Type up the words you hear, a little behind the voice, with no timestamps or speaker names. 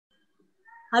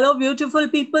Hello, beautiful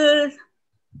people,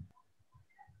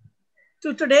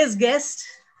 to today's guest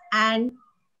and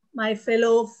my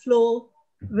fellow Flow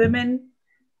women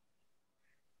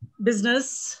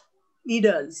business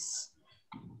leaders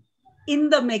in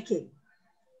the making.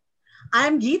 I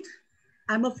am Geet.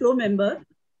 I'm a Flow member.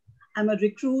 I'm a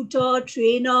recruiter,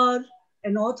 trainer,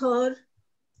 an author,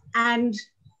 and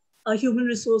a human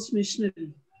resource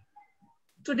missionary.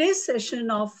 Today's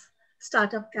session of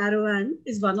Startup Caravan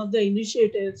is one of the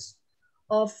initiatives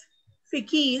of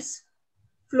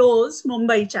FICCIFLO's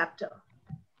Mumbai chapter.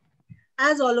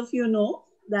 As all of you know,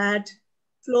 that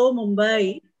Flow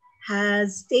Mumbai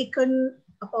has taken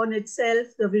upon itself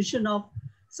the vision of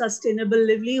sustainable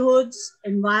livelihoods,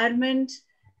 environment,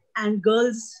 and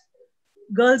girls'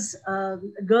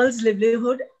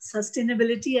 livelihood,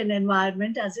 sustainability, and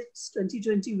environment as its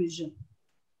 2020 vision.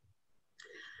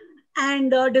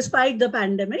 And despite the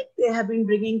pandemic, they have been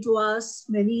bringing to us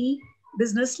many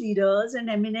business leaders and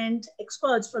eminent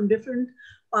experts from different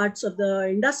parts of the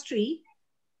industry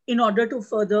in order to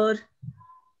further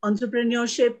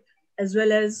entrepreneurship as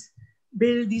well as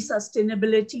build the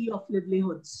sustainability of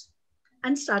livelihoods.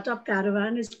 And Startup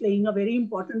Caravan is playing a very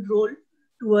important role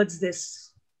towards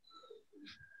this.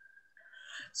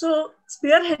 So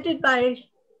spearheaded by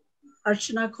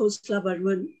Archana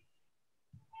Khosla-Burman,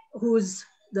 who's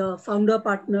the founder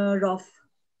partner of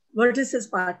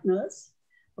Vertices Partners,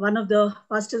 one of the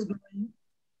fastest growing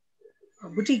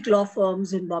boutique law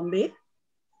firms in Bombay.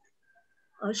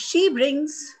 She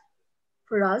brings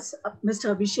for us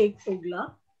Mr. Abhishek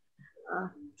Fogla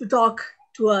to talk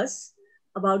to us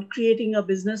about creating a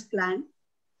business plan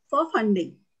for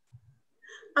funding.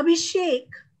 Abhishek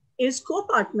is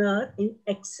co-partner in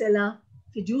Excella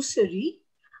Fiduciary.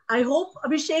 I hope,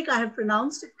 Abhishek, I have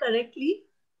pronounced it correctly.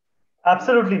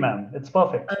 Absolutely, ma'am. It's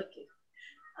perfect. Okay.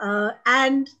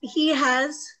 And he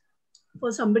has,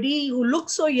 for somebody who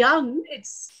looks so young,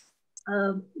 it's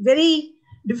very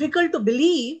difficult to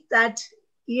believe that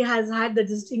he has had the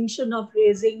distinction of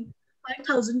raising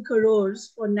 5,000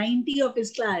 crores for 90 of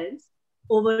his clients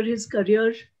over his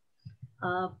career,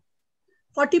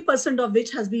 40% of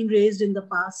which has been raised in the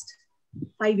past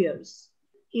 5 years.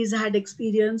 He's had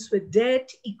experience with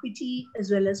debt, equity, as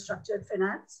well as structured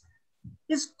finance.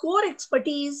 His core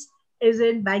expertise is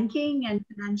in banking and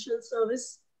financial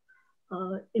service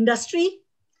industry,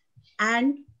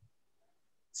 and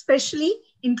especially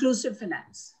inclusive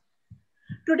finance.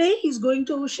 Today, he's going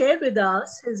to share with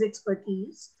us his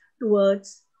expertise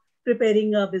towards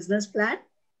preparing a business plan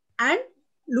and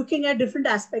looking at different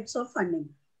aspects of funding.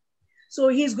 So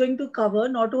he's going to cover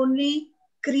not only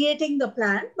creating the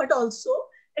plan, but also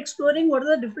exploring what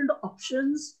are the different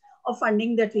options of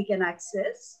funding that we can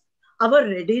access, our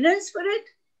readiness for it,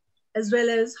 as well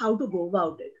as how to go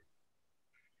about it.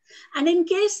 And in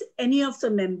case any of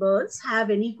the members have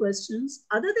any questions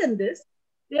other than this,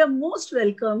 they are most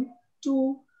welcome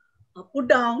to put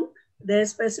down their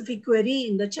specific query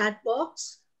in the chat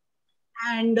box,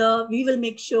 and we will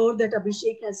make sure that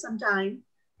Abhishek has some time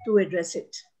to address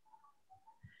it.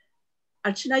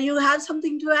 Archana, you have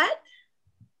something to add?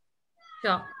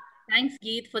 Sure. Thanks,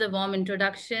 Geet, for the warm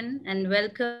introduction, and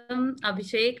welcome,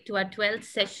 Abhishek, to our 12th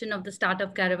session of the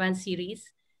Startup Caravan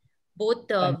series. Both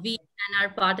we and our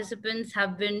participants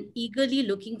have been eagerly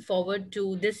looking forward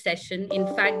to this session. In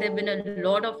fact, there have been a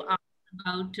lot of asks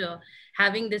about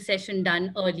having this session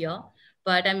done earlier,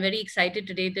 but I'm very excited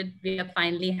today that we are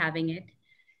finally having it.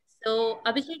 So,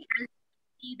 Abhishek, as you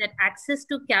see that access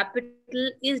to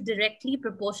capital is directly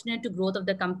proportionate to growth of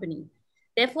the company.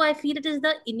 Therefore, I feel it is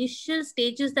the initial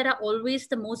stages that are always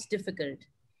the most difficult.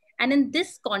 And in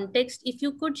this context, if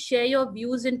you could share your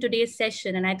views in today's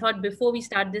session, and I thought before we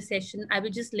start this session, I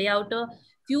would just lay out a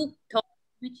few thoughts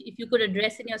which if you could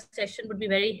address in your session would be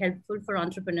very helpful for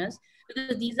entrepreneurs,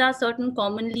 because these are certain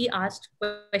commonly asked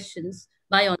questions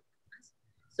by entrepreneurs.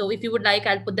 So if you would like,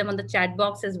 I'll put them on the chat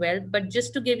box as well. But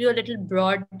just to give you a little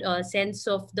broad sense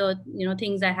of the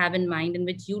things I have in mind and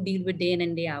which you deal with day in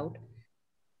and day out.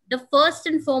 The first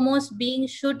and foremost being,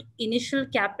 should initial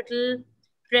capital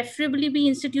preferably be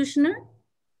institutional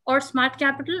or smart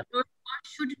capital, or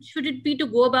should it be to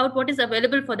go about what is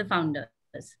available for the founders?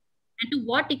 And to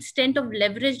what extent of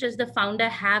leverage does the founder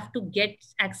have to get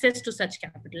access to such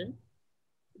capital?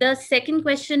 The second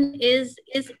question is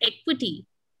equity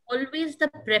always the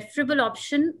preferable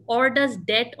option, or does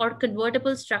debt or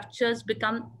convertible structures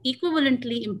become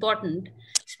equivalently important,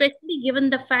 especially given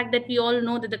the fact that we all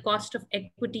know that the cost of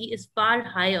equity is far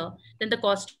higher than the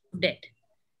cost of debt?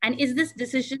 And is this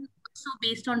decision also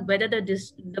based on whether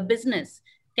the business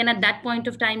can at that point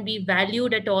of time be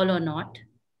valued at all or not?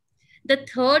 The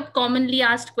third commonly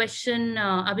asked question,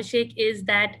 Abhishek, is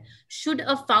that should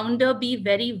a founder be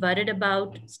very worried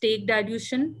about stake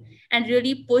dilution and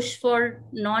really push for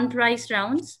non-price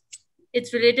rounds?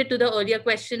 It's related to the earlier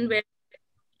question where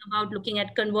about looking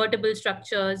at convertible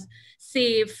structures,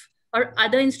 safe, or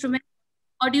other instruments.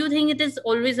 Or do you think it is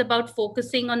always about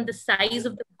focusing on the size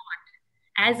of the pot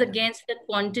as against the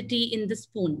quantity in the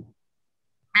spoon?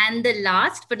 And the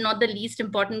last but not the least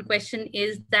important question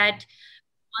is that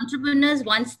entrepreneurs,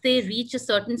 once they reach a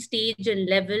certain stage and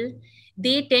level,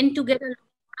 they tend to get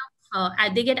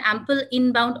they get ample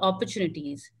inbound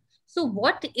opportunities. So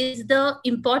what is the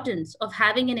importance of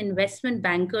having an investment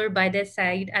banker by their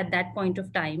side at that point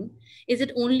of time? Is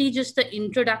it only just the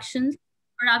introductions,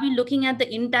 or are we looking at the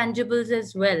intangibles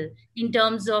as well in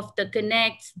terms of the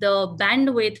connects, the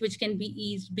bandwidth, which can be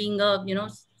eased being a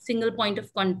single point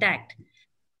of contact?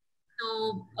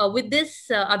 So with this,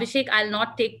 Abhishek, I'll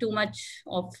not take too much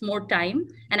of more time,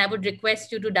 and I would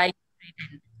request you to dive straight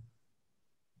in.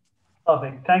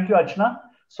 Perfect. Thank you, Archana.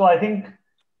 So I think,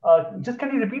 just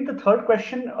can you repeat the third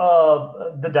question,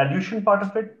 the dilution part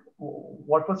of it?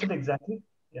 What was it exactly?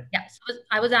 Yeah. So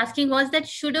I was asking was that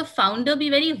should a founder be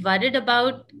very worried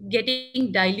about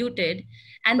getting diluted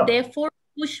and therefore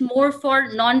push more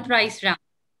for non-price round?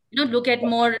 Look at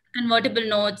more convertible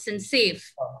notes and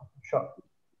safe.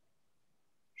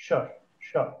 Sure.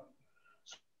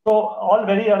 So all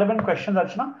very relevant questions,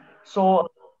 Archana. So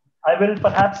I will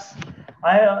perhaps,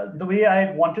 the way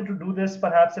I wanted to do this,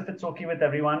 perhaps if it's okay with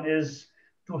everyone, is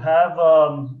to have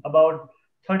about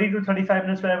 30 to 35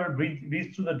 minutes where I will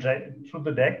read through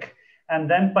the deck, and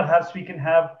then perhaps we can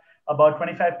have about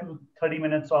 25 to 30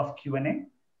 minutes of Q&A,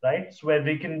 right? So where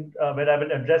we can, where I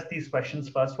will address these questions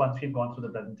first once we've gone through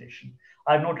the presentation.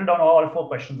 I've noted down all 4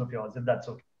 questions of yours, if that's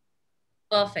okay.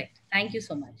 Perfect. Thank you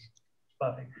so much.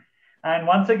 Perfect. And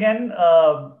once again,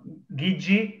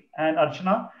 Geetji and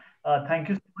Archana, thank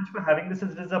you so much for having this.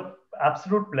 It is an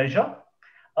absolute pleasure,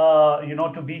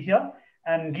 to be here.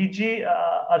 And Geetji,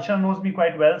 Archana knows me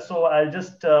quite well, so I'll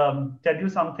just tell you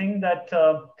something that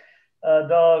the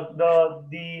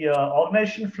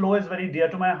organization flow is very dear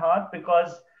to my heart,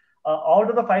 because out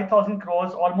of the 5,000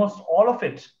 crores, almost all of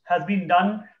it has been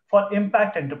done for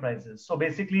impact enterprises. So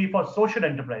basically for social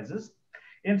enterprises.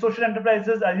 In social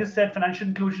enterprises, as you said, financial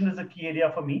inclusion is a key area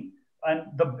for me, and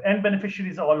the end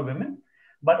beneficiaries are all women.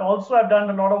 But also I've done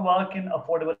a lot of work in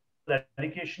affordable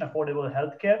education, affordable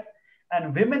healthcare,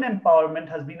 and women empowerment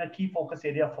has been a key focus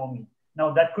area for me.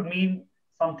 Now that could mean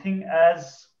something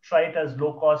as trite as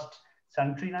low-cost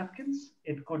sanitary napkins.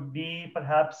 It could be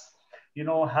perhaps,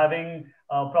 having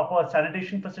proper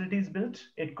sanitation facilities built.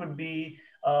 It could be,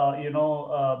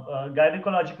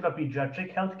 gynecological or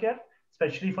pediatric healthcare,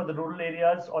 especially for the rural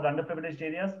areas or underprivileged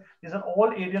areas. These are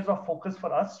all areas of focus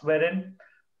for us, wherein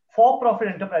for-profit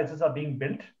enterprises are being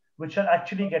built, which are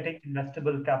actually getting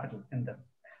investable capital in them.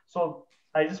 So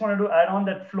I just wanted to add on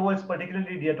that flow is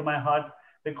particularly dear to my heart,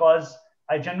 because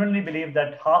I genuinely believe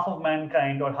that half of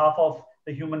mankind or half of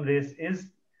the human race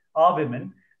are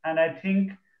women. And I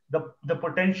think the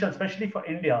potential, especially for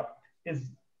India,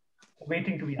 is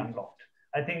waiting to be unlocked.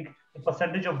 I think the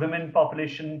percentage of women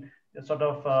population sort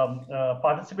of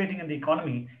participating in the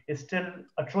economy is still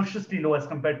atrociously low as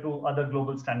compared to other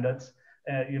global standards,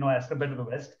 as compared to the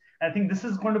West. And I think this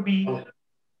is going to be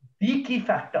the key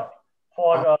factor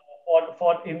for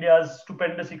India's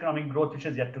stupendous economic growth, which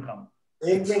is yet to come.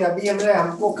 एक minute अभी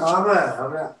हमको काम है,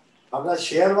 हमरा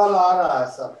share वाला आ रहा है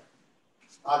sir,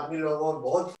 आदमी लोगों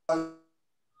बहुत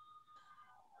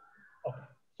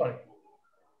sorry.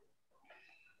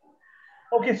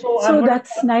 Okay, so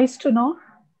that's nice to know.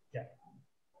 Yeah.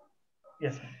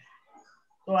 Yes.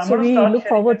 So we look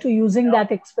forward to using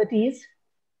that expertise.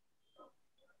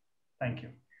 Thank you.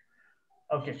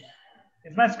 Okay.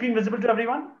 Is my screen visible to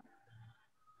everyone?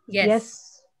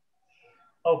 Yes.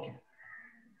 Okay.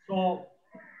 So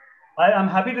I am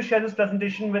happy to share this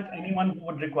presentation with anyone who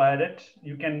would require it.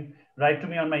 You can write to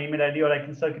me on my email ID, or I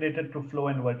can circulate it to Flow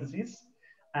and Vertices.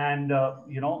 And,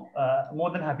 more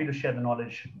than happy to share the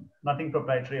knowledge. Nothing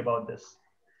proprietary about this.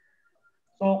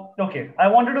 So, okay, I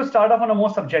wanted to start off on a more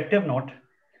subjective note.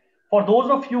 For those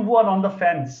of you who are on the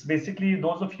fence, basically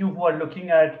those of you who are looking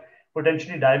at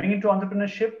potentially diving into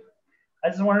entrepreneurship, I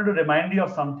just wanted to remind you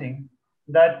of something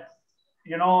that,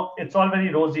 it's all very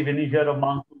rosy when you hear of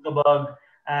Mark Zuckerberg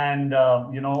and,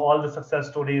 all the success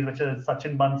stories, which is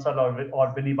Sachin Bansal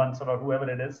or Vinny Bansal or whoever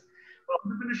it is. But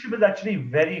entrepreneurship is actually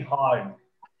very hard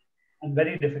and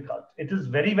very difficult. It is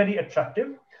very, very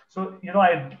attractive. So,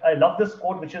 I love this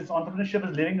quote, which is entrepreneurship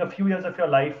is living a few years of your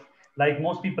life like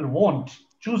most people won't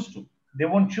choose to. They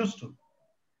won't choose to.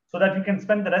 so that you can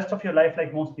spend the rest of your life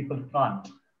like most people can't.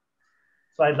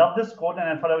 So I love this quote and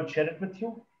I thought I would share it with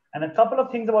you. And a couple of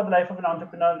things about the life of an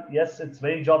entrepreneur. Yes, it's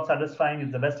very job satisfying.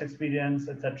 It's the best experience,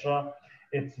 etc.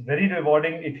 It's very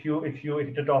rewarding if you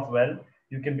hit it off well.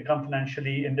 You can become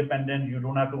financially independent. You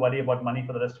don't have to worry about money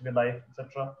for the rest of your life,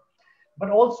 etc. But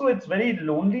also it's very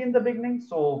lonely in the beginning.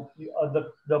 So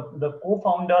the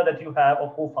co-founder that you have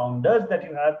or co-founders that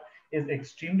you have is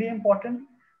extremely important.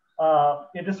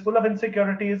 It is full of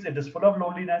insecurities. It is full of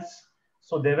loneliness.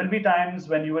 So there will be times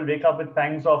when you will wake up with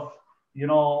pangs of,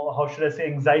 how should I say,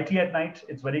 anxiety at night.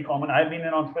 It's very common. I've been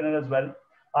an entrepreneur as well.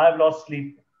 I've lost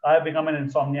sleep. I've become an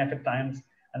insomniac at times,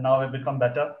 and now I've become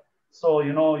better. So,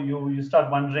 you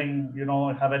start wondering,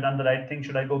 have I done the right thing?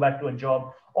 Should I go back to a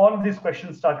job? All of these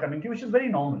questions start coming to you, which is very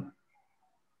normal.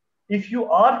 If you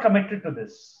are committed to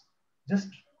this, just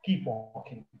keep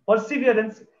walking.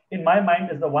 Perseverance, in my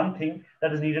mind, is the one thing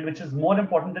that is needed, which is more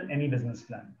important than any business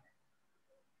plan.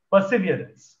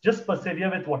 Perseverance. Just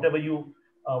persevere with whatever you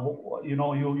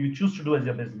choose to do as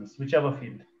your business, whichever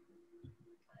field.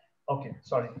 Okay,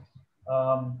 sorry.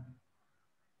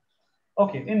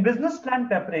 Okay, in business plan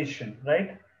preparation,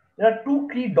 right, there are two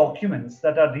key documents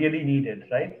that are really needed,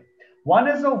 right? One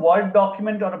is a Word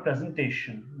document or a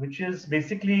presentation, which is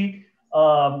basically,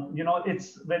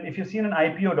 if you've seen an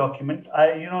IPO document,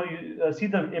 you see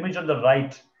the image on the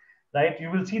right, you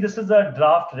will see this is a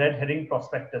draft red herring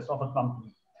prospectus of a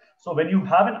company. So when you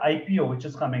have an IPO, which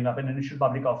is coming up, an initial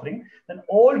public offering, then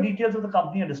all details of the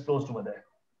company are disclosed over there.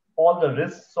 All the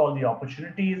risks, all the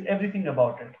opportunities, everything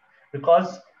about it.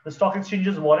 Because the stock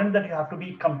exchanges warrant that you have to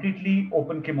be completely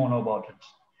open kimono about it.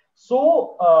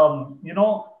 So,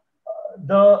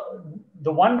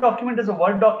 the one document is a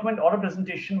Word document or a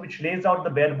presentation which lays out the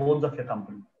bare bones of your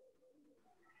company.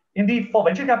 For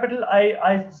venture capital,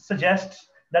 I suggest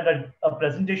that a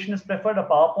presentation is preferred, a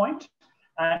PowerPoint.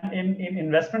 And in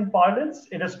investment parlance,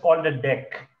 it is called a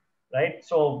deck, right?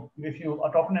 So if you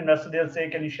are talking to an investor, they'll say,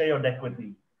 can you share your deck with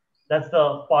me? That's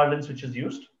the parlance which is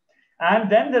used.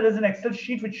 And then there is an Excel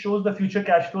sheet which shows the future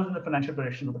cash flows and the financial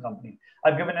projections of the company.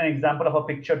 I've given an example of a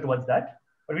picture towards that,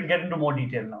 but we'll get into more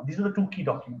detail now. These are the two key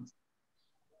documents.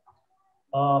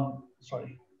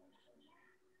 Sorry.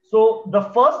 So the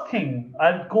first thing,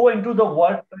 I'll go into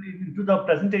the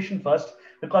presentation first,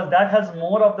 because that has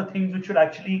more of the things which will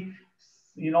actually,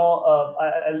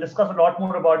 I'll discuss a lot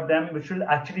more about them, which will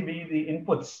actually be the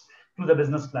inputs to the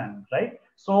business plan, right?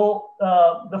 So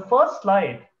the first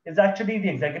slide is actually the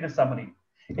executive summary.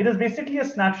 It is basically a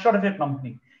snapshot of your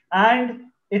company.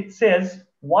 And it says,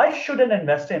 why should an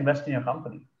investor invest in your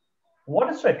company? What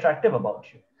is so attractive about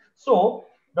you? So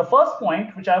the first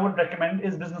point, which I would recommend,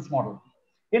 is business model.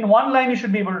 In one line, you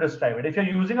should be able to describe it. If you're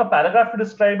using a paragraph to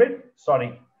describe it,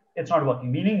 sorry, it's not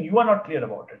working, meaning you are not clear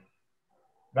about it,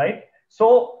 right?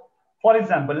 So, for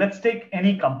example, let's take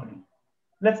any company.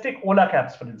 Let's take Ola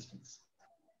Cabs, for instance.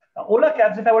 Now, Ola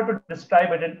Cabs, if I were to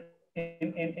describe it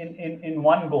in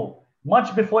one go,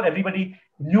 much before everybody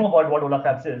knew about what Ola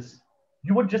Cabs is,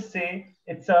 you would just say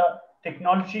it's a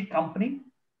technology company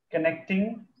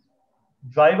connecting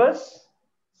drivers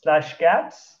 /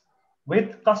 cabs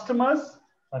with customers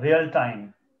real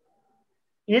time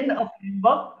in a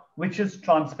framework which is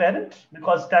transparent,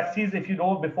 because taxis, if you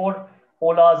know, before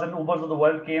Olas and Ubers of the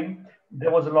world came,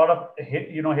 there was a lot of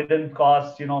hidden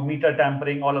costs, meter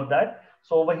tampering, all of that.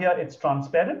 So over here, it's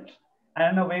transparent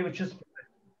and in a way which is,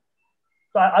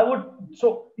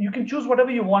 so you can choose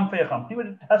whatever you want for your company, but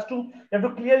you have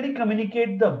to clearly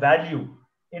communicate the value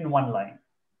in one line.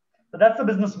 So that's the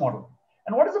business model.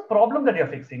 And what is the problem that you're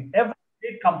fixing? Every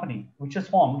great company which is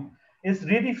formed is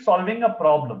really solving a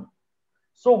problem.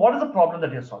 So what is the problem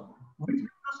that you're solving? Which brings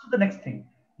us to the next thing.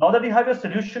 Now that you have your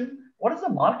solution, what is the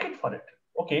market for it?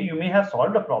 Okay, you may have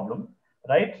solved a problem,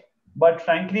 right? But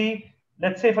frankly,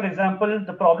 let's say, for example,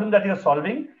 the problem that you're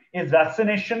solving is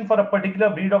vaccination for a particular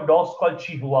breed of dogs called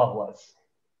Chihuahuas.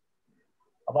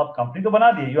 Ab company to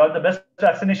bana diye. You are the best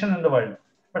vaccination in the world.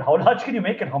 But how large can you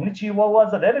make it? How many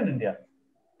Chihuahuas are there in India?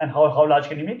 And how large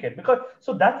can you make it?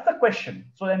 So that's the question.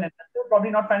 So an investor will probably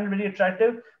not find it very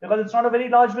attractive because it's not a very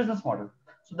large business model.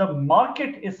 So the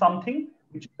market is something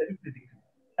which is very critical.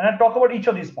 And I'll talk about each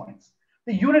of these points.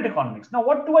 The unit economics. Now,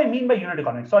 what do I mean by unit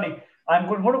economics? Sorry, I'm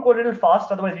going to go a little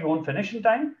fast, otherwise you won't finish in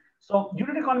time. So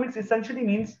unit economics essentially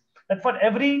means that for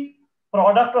every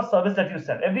product or service that you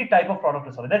sell, every type of product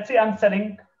or service, let's say I'm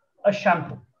selling a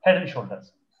shampoo, Head and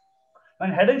Shoulders.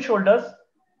 When Head and Shoulders,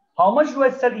 how much do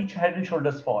I sell each Head and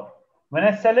Shoulders for? When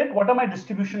I sell it, what are my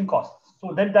distribution costs?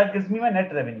 So then that gives me my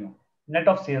net revenue, net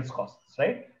of sales costs,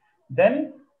 right?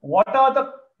 Then what are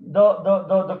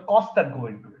the costs that go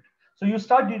into it? So you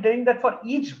start detailing that for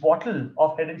each bottle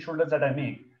of Head and Shoulders that I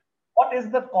make, what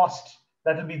is the cost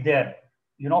that will be there,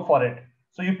 for it.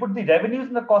 So you put the revenues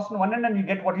and the cost on one end and you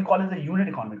get what you call as the unit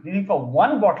economics, meaning for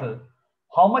one bottle,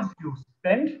 how much do you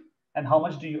spend and how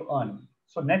much do you earn?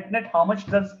 So net, how much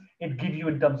does it give you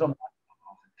in terms of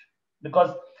profit?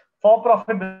 Because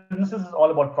for-profit businesses is all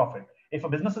about profit. If a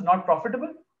business is not profitable,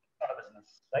 it's not a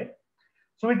business, right?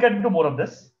 So we get into more of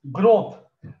this. Growth,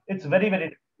 it's very,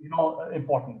 very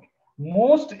important.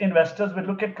 Most investors will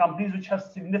look at companies which have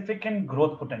significant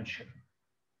growth potential.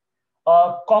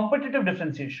 Competitive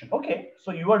differentiation. Okay,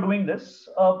 so you are doing this,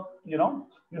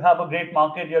 you have a great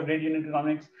market, you have great unit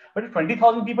economics, but if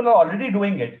 20,000 people are already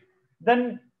doing it,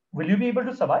 then will you be able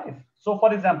to survive? So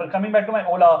for example, coming back to my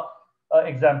Ola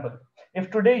example, if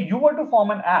today you were to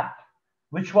form an app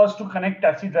which was to connect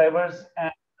taxi drivers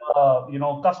and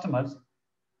customers,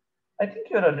 I think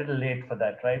you're a little late for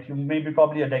that, right? You may be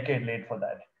probably a decade late for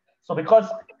that. So because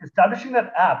establishing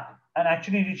that app and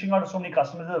actually reaching out to so many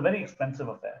customers is a very expensive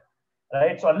affair,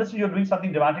 right? So unless you're doing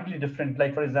something dramatically different,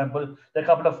 like for example, there are a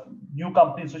couple of new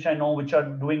companies which I know which are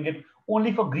doing it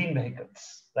only for green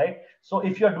vehicles, right? So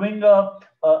if you're doing a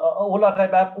Ola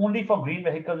type app only for green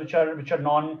vehicles which are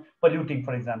non-polluting,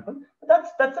 for example,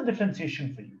 that's a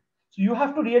differentiation for you. So you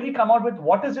have to really come out with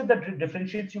what is it that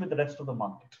differentiates you with the rest of the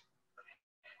market.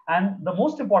 And the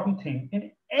most important thing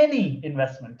in any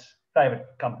investment, private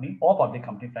company or public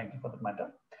company, frankly, for that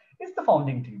matter, is the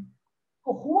founding team.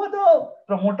 So who are the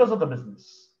promoters of the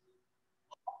business?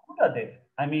 Who are they?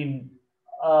 I mean,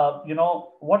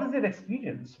 what is their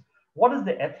experience? What is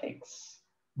the ethics?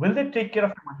 Will they take care of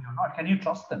your money or not? Can you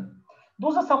trust them?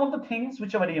 Those are some of the things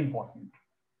which are very important.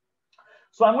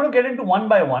 So I'm going to get into one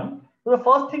by one. So the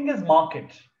first thing is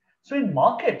market. So in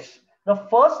market, the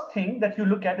first thing that you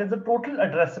look at is the total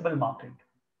addressable market.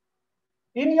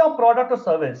 In your product or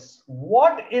service,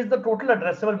 what is the total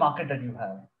addressable market that you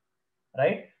have,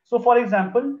 right? So for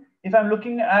example, if I'm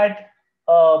looking at,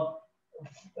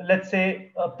 let's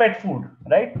say pet food,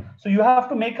 right? So you have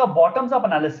to make a bottoms up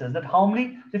analysis that how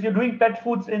many, if you're doing pet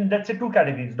foods in, let's say 2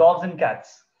 categories, dogs and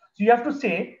cats. So you have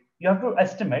to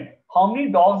estimate how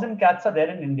many dogs and cats are there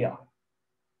in India,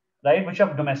 right? Which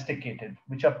are domesticated,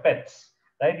 which are pets,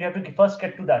 right? You have to first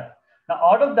get to that. Now,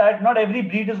 out of that, not every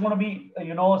breed is going to be,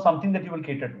 something that you will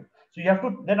cater to. So you have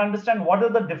to then understand what are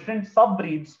the different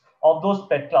sub-breeds of those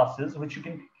pet classes which you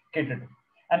can cater to.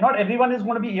 And not everyone is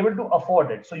going to be able to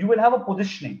afford it. So you will have a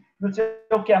positioning. You'll say,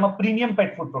 okay, I'm a premium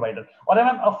pet food provider, or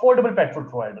I'm an affordable pet food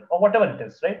provider, or whatever it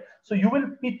is, right? So you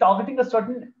will be targeting a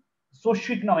certain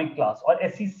socioeconomic class, or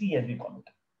SEC as we call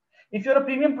it. If you're a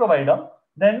premium provider,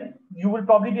 then you will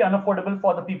probably be unaffordable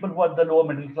for the people who are the lower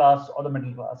middle class or the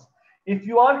middle class. If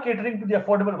you are catering to the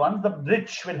affordable ones, the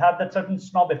rich will have that certain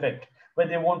snob effect where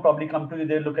they won't probably come to you,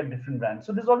 they'll look at different brands.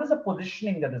 So there's always a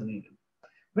positioning that is needed,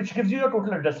 which gives you your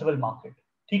total addressable market.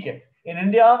 Okay. In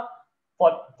India,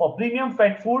 for premium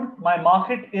pet food, my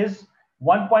market is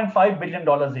 $1.5 billion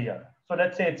a year. So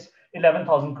let's say it's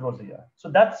 11,000 crores a year. So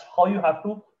that's how you have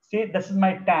to say, this is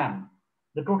my TAM,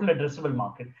 the total addressable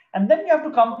market. And then you have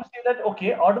to come to say that,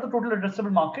 okay, out of the total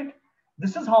addressable market,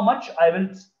 this is how much I will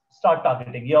start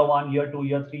targeting year 1, year 2,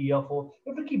 year 3, year 4.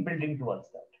 You have to keep building towards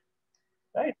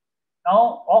that, right?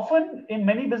 Now, often in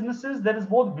many businesses, there is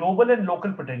both global and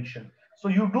local potential. So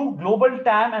you do global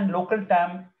TAM and local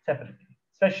TAM separately,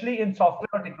 especially in software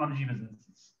or technology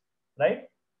businesses, right?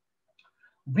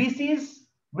 VCs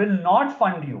will not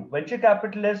fund you. Venture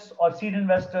capitalists or seed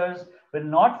investors will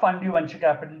not fund you venture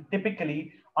capital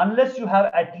typically unless you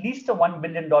have at least a $1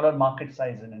 billion market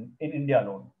size in India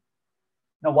alone.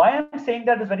 Now, why I'm saying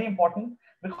that is very important,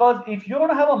 because if you're going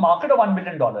to have a market of $1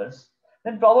 billion,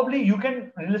 then probably you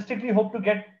can realistically hope to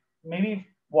get maybe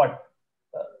what,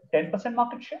 10%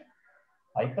 market share,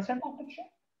 5% market share.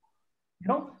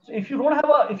 So if you have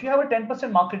a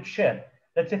 10% market share,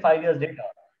 let's say 5 years later,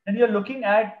 then you're looking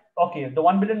at, okay, the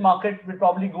 1 billion market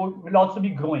will also be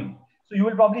growing. So you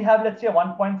will probably have, let's say, a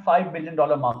 $1.5 billion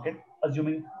market,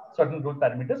 assuming certain growth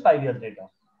parameters 5 years later.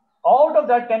 Out of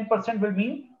that, 10% will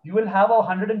mean you will have a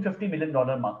 $150 million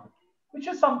market, which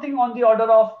is something on the order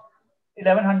of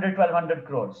 1,100, 1,200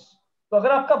 crores.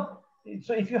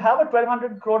 So if you have a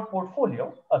 1,200 crore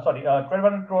portfolio,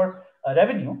 1,200 crore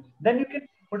revenue, then you can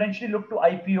potentially look to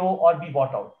IPO or be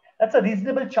bought out. That's a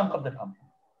reasonable chunk of the company,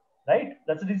 right?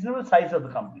 That's a reasonable size of the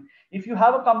company. If you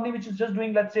have a company which is just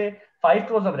doing, let's say, 5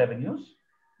 crores of revenues,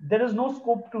 there is no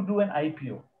scope to do an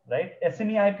IPO, right?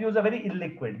 SME IPOs are very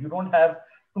illiquid. You don't have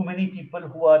too many people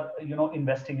who are,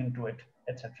 investing into it,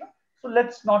 etc. So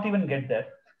let's not even get there.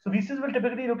 So VCs will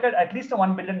typically look at least a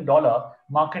 $1 billion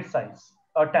market size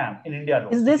or TAM in India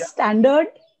alone. Is this standard?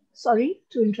 Sorry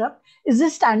to interrupt. Is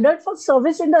this standard for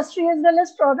service industry as well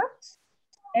as products?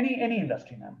 Any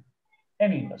industry, ma'am.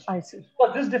 Any industry. I see.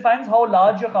 So this defines how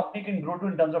large your company can grow to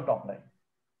in terms of top line.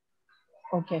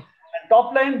 Okay. And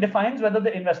top line defines whether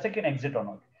the investor can exit or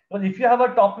not. Because if you have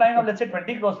a top line of, let's say,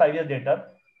 20 crores 5 years later,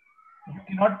 you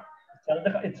cannot sell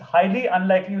it's highly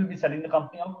unlikely you'll be selling the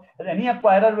company out. And any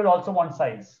acquirer will also want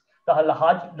size. The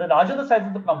larger the size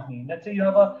of the company, let's say you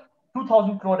have a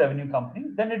 2,000 crore revenue company,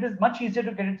 then it is much easier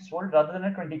to get it sold rather than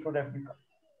a 20 crore revenue company.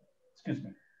 Excuse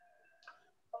me.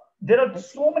 There are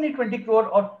so many 20 crore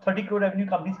or 30 crore revenue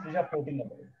companies which are floating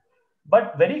about.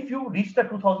 But very few reach the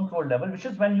 2,000 crore level, which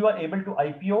is when you are able to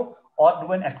IPO or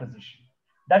do an acquisition.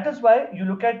 That is why you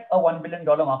look at a $1 billion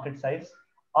market size.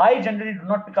 I generally do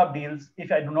not pick up deals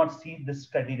if I do not see this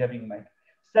criteria being met.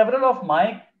 Several of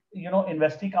my,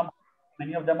 investee companies,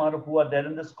 many of them are who are there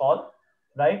in this call,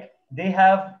 right? They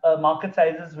have market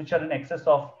sizes which are in excess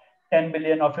of 10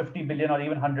 billion or 50 billion or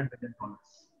even $100 billion.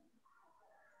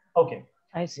 Okay.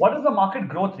 What is the market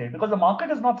growth rate? Because the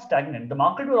market is not stagnant. The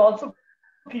market will also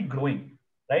keep growing,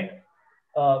 right?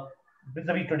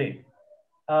 Vis-a-vis today.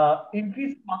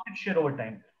 Increase market share over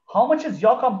time. How much is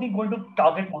your company going to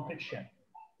target market share?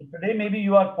 Today, maybe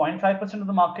you are 0.5% of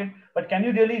the market, but can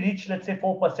you really reach, let's say,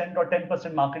 4% or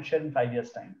 10% market share in 5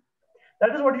 years' time?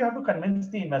 That is what you have to convince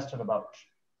the investor about.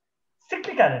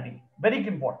 Cyclicality, very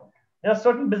important. There are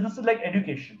certain businesses like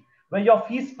education, where your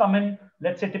fees come in,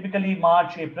 let's say, typically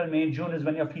March, April, May, June is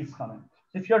when your fees come in.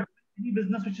 So if you're any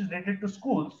business which is related to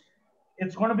schools,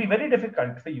 it's going to be very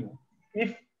difficult for you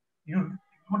if you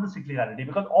want the cyclicality,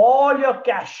 because all your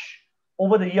cash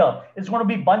over the year is going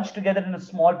to be bunched together in a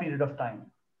small period of time.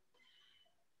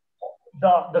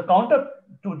 The counter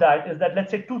to that is that, let's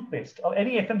say, toothpaste or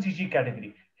any FMCG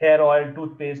category, hair oil,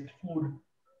 toothpaste, food,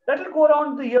 that will go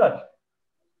around the year,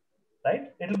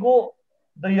 right? It'll go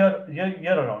the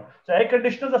year around. So air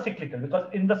conditioners are cyclical because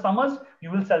in the summers, you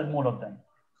will sell more of them.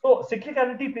 So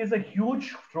cyclicality plays a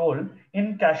huge role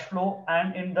in cash flow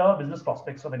and in the business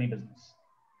prospects of any business.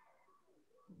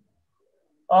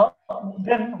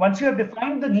 Then once you have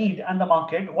defined the need and the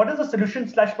market, what is the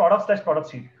solution / product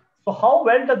suite? So how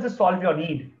well does this solve your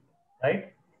need,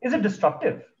 right? Is it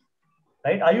disruptive,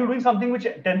 right? Are you doing something which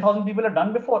 10,000 people have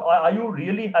done before? Or are you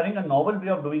really having a novel way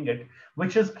of doing it,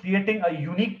 which is creating a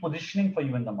unique positioning for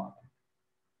you in the market?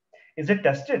 Is it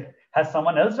tested? Has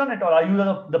someone else done it? Or are you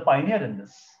the pioneer in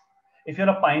this? If you're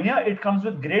a pioneer, it comes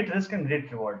with great risk and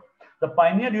great reward. The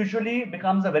pioneer usually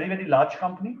becomes a very, very large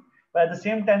company, but at the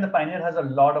same time, the pioneer has a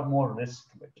lot of more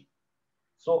risk to it.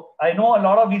 So I know a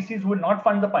lot of VCs who will not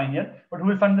fund the pioneer, but who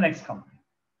will fund the next company.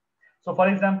 So for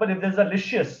example, if there's a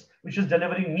Licious, which is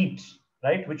delivering meat,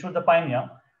 right, which was the pioneer,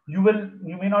 you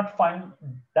may not fund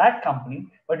that company,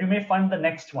 but you may fund the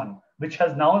next one, which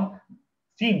has now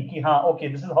seen, okay,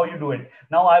 this is how you do it.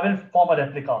 Now I will form a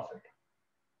replica of it.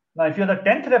 Now, if you're the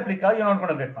 10th replica, you're not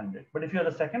going to get funded. But if you're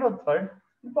the second or third,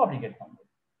 you'll probably get funded.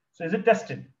 So is it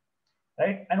tested?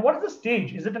 Right? And what is the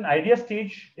stage? Is it an idea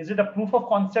stage? Is it a proof of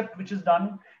concept which is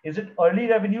done? Is it early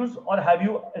revenues, or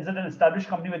is it an established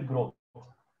company with growth?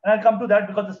 And I'll come to that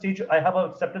because the stage, I have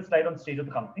a separate slide on stage of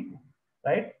the company,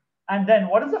 right? And then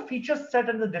what is the feature set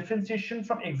and the differentiation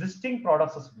from existing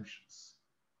products or solutions,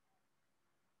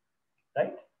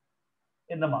 right?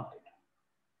 In the market.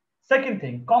 Second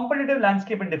thing, competitive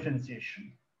landscape and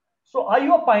differentiation. So are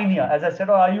you a pioneer, as I said,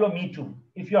 or are you a me too?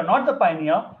 If you're not the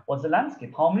pioneer, what's the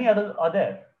landscape? How many others are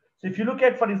there? So if you look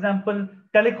at, for example,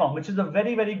 telecom, which is a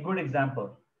very, very good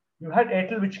example. You had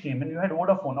Airtel, which came in, you had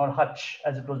Vodafone or Hutch,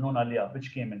 as it was known earlier,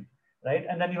 which came in, right?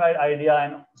 And then you had Idea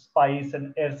and Spice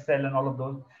and Aircel and all of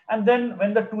those. And then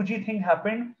when the 2G thing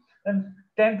happened, then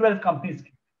 10, 12 companies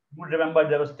came. You would remember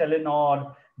there was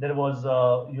Telenor, there was,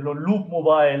 Loop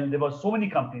Mobile, there were so many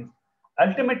companies.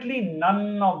 Ultimately,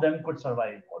 none of them could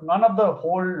survive. None of the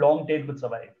whole long tail could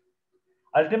survive.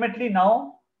 Ultimately,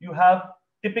 now you have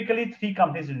typically 3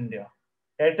 companies in India: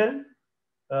 Airtel,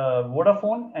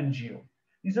 Vodafone, and Jio.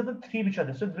 These are the 3 which are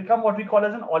there. So it's become what we call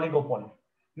as an oligopoly.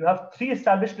 You have 3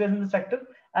 established players in the sector,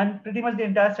 and pretty much the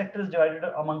entire sector is divided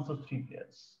amongst those 3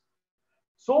 players.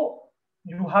 So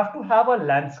you have to have a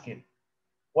landscape.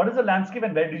 What is the landscape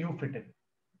and where do you fit in?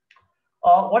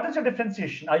 What is your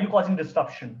differentiation? Are you causing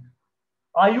disruption?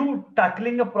 Are you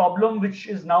tackling a problem which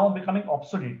is now becoming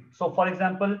obsolete? So for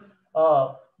example,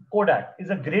 Kodak is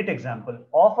a great example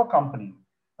of a company.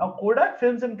 Now, Kodak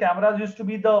films and cameras used to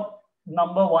be the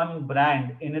 #1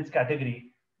 brand in its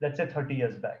category, let's say 30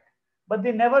 years back. But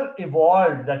they never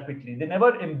evolved that quickly. They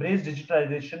never embraced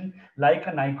digitalization like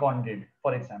a Nikon did,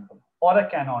 for example, or a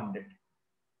Canon did,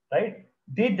 right?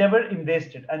 They never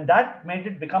embraced it, and that made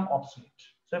it become obsolete.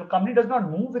 So if a company does not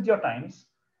move with your times,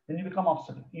 then you become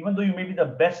obsolete, even though you may be the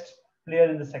best player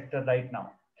in the sector right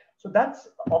now. So that's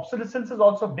obsolescence is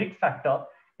also a big factor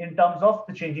in terms of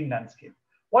the changing landscape.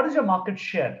 What is your market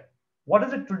share? What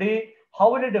is it today?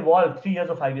 How will it evolve 3 years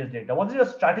or 5 years later? What is your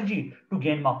strategy to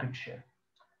gain market share?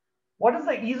 What is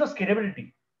the ease of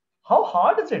scalability? How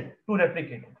hard is it to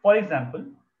replicate it? For example,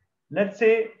 let's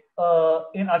say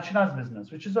in Archana's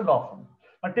business, which is a law firm,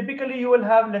 typically you will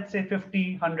have, let's say,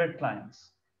 50, 100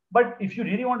 clients. But if you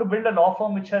really want to build a law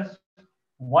firm which has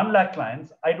 1 lakh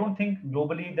clients, I don't think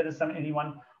globally there is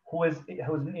anyone who has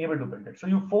been able to build it. So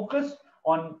you focus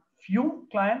on few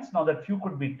clients. Now that few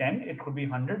could be 10, it could be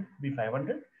 100, be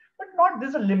 500, but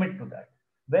there's a limit to that.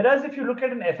 Whereas if you look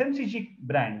at an FMCG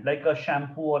brand, like a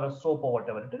shampoo or a soap or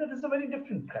whatever, that is a very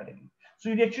different category. So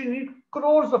you actually need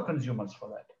crores of consumers for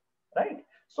that, right?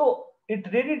 So it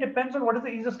really depends on what is the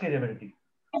ease of scalability.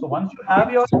 So once you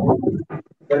have your...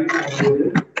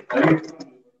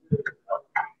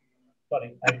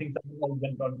 Sorry, I think something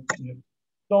went on.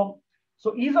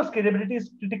 So ease of scalability is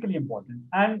critically important.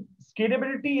 And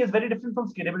scalability is very different from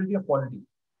scalability of quality.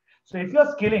 So if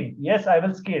you're scaling, yes, I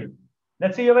will scale.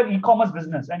 Let's say you have an e-commerce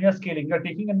business and you're scaling, you're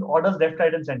taking in orders left,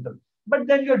 right, and center, but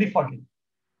then you're defaulting.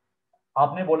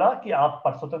 आपने बोला कि आप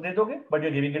परसों तक दे दोगे, but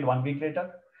you're giving it 1 week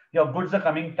later. Your goods are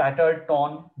coming tattered,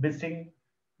 torn, missing.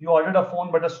 You ordered a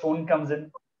phone, but a stone comes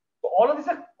in. So all of these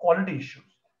are quality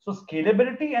issues. So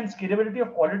scalability and scalability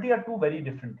of quality are two very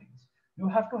different things. You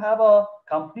have to have a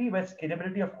company where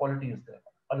scalability of quality is there,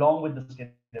 along with the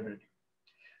scalability.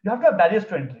 You have to have barriers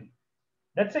to entry.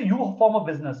 Let's say you form a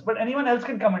business, but anyone else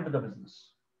can come into the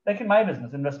business. Like in my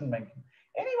business, investment banking,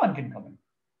 anyone can come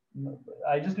in.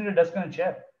 I just need a desk and a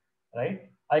chair, right?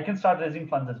 I can start raising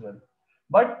funds as well.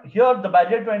 But here, the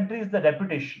barrier to entry is the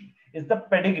reputation, is the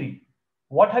pedigree.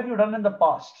 What have you done in the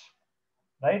past,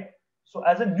 right? So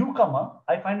as a newcomer,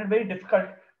 I find it very difficult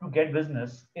to get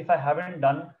business if I haven't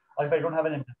done or if I don't have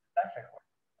an investment track record.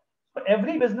 So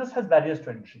every business has barriers to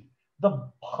entry. The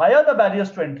higher the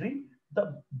barriers to entry,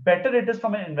 the better it is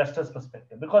from an investor's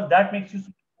perspective, because that makes you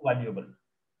valuable.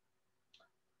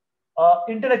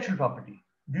 Intellectual property.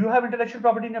 Do you have intellectual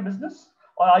property in your business,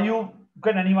 or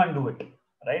can anyone do it,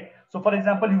 right? So for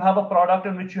example, you have a product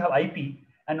in which you have IP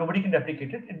and nobody can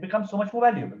replicate it, it becomes so much more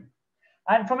valuable.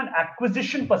 And from an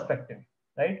acquisition perspective,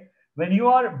 right? When you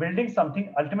are building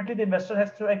something, ultimately the investor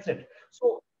has to exit.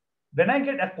 So when I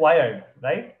get acquired,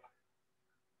 right,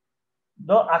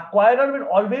 the acquirer will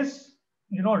always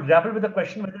grapple with the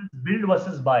question whether it's build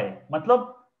versus buy.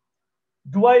 Matlab,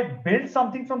 do I build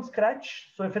something from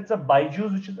scratch? So if it's a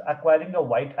Byju's, which is acquiring a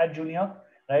White Hat Junior,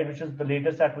 right, which is the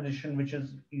latest acquisition, which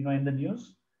is in the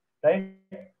news, right?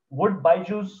 Would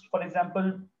Byju's, for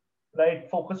example, right,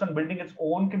 focus on building its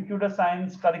own computer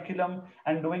science curriculum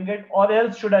and doing it, or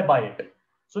else should I buy it?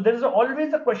 So there is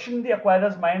always a question in the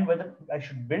acquirer's mind whether I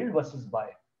should build versus buy.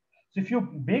 So if you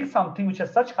build something which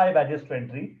has such high barriers to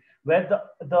entry, where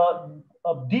the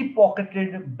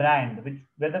deep-pocketed brand, which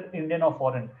whether Indian or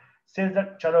foreign, says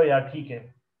that chalo yaar, theek hai,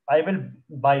 I will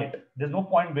buy it. There's no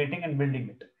point waiting and building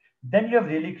it. Then you have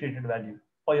really created value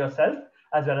for yourself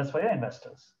as well as for your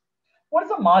investors. What is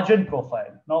the margin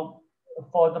profile? Now,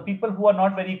 for the people who are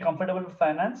not very comfortable with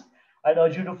finance, I'd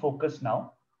urge you to focus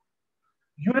now.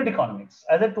 Unit economics,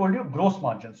 as I told you, gross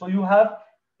margin. So you have,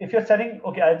 if you're selling,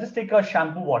 okay, I'll just take a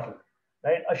shampoo bottle,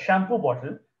 right? A shampoo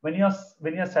bottle, when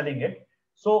you're selling it,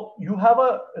 so you have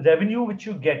a revenue which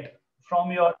you get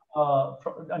from your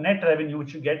a net revenue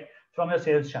which you get from your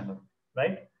sales channel,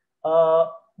 right?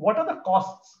 What are the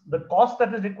costs? The cost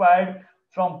that is required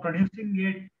from producing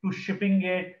it to shipping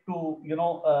it to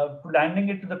to landing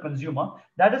it to the consumer,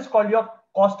 that is called your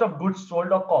cost of goods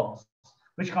sold, or COGS,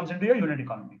 which comes into your unit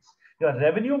economics. Your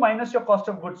revenue minus your cost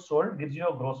of goods sold gives you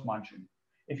a gross margin.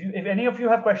 If any of you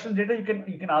have questions later, you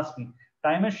can ask me.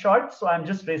 Time is short, so I'm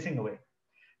just racing away.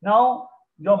 Now,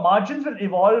 your margins will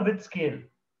evolve with scale.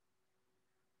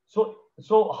 So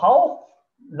how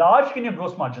large can your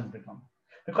gross margins become?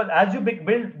 Because as you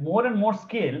build more and more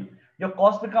scale, your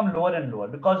costs become lower and lower.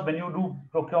 Because when you do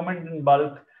procurement in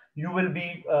bulk, you will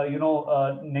be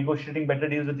negotiating better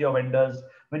deals with your vendors.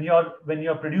 When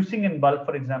you're producing in bulk,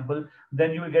 for example,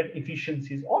 then you will get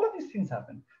efficiencies. All of these things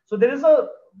happen. So there is a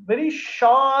very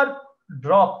sharp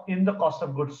drop in the cost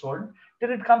of goods sold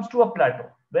till it comes to a plateau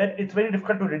where it's very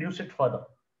difficult to reduce it further.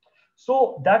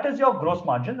 So that is your gross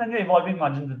margin and your evolving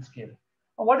margins with scale.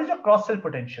 Now, what is your cross-sell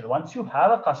potential? Once you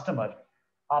have a customer,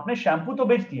 आपने shampoo तो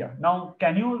बेच दिया. Now,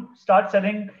 can you start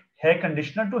selling hair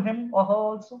conditioner to him or her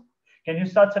also? Can you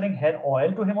start selling hair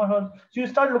oil to him or her? So you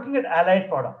start looking at allied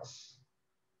products.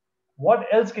 What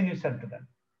else can you sell to them?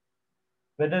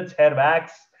 Whether it's hair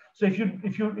wax So if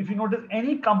you notice,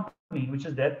 any company which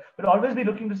is there will always be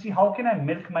looking to see how can I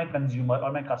milk my consumer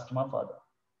or my customer further.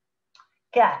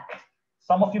 CAC,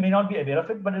 some of you may not be aware of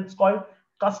it, but it's called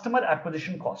customer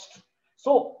acquisition cost.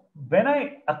 So when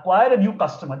I acquire a new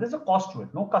customer, there's a cost to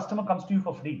it. No customer comes to you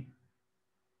for free.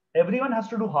 Everyone has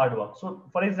to do hard work. So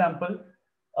for example,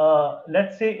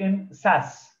 let's say in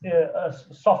SaaS,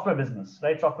 software business,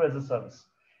 right? Software as a service.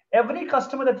 Every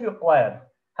customer that you acquire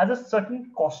has a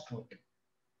certain cost to it.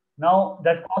 Now,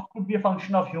 that cost could be a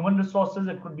function of human resources.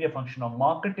 It could be a function of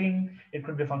marketing. It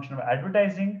could be a function of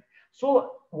advertising.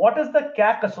 So what is the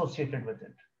CAC associated with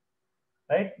it,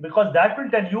 right? Because that will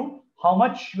tell you how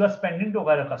much you are spending to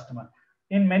acquire a customer.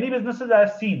 In many businesses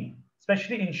I've seen,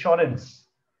 especially insurance.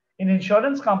 In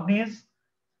insurance companies,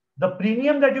 the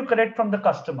premium that you collect from the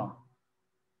customer,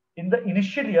 in the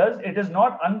initial years, it is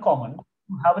not uncommon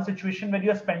to have a situation where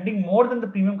you are spending more than the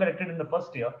premium collected in the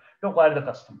first year to acquire the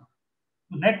customer.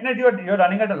 Net, you're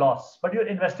running at a loss, but you're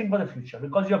investing for the future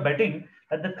because you're betting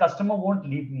that the customer won't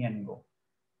leave me and go.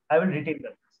 I will retain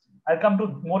that customer. I'll come to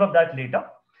more of that later.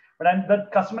 But the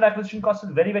customer acquisition cost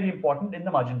is very, very important in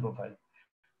the margin profile.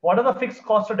 What are the fixed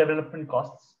costs or development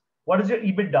costs? What is your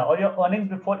EBITDA or your earnings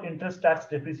before interest, tax,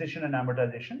 depreciation, and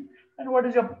amortization? And what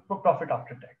is your profit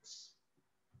after tax?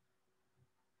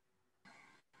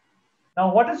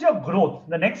 Now, what is your growth?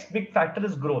 The next big factor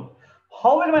is growth.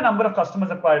 How will my number of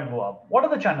customers acquired go up? What are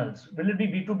the channels? Will it be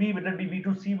B2B? Will it be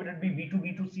B2C? Will it be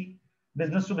B2B2C?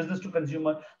 Business to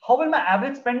consumer? How will my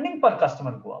average spending per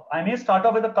customer go up? I may start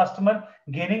off with a customer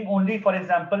gaining only, for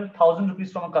example, 1,000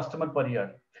 rupees from a customer per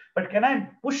year. But can I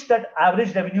push that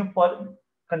average revenue per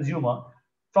consumer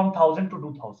from 1,000 to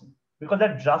 2,000? Because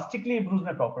that drastically improves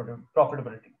my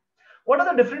profitability. What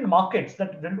are the different markets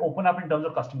that will open up in terms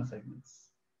of customer segments?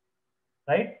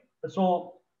 Right?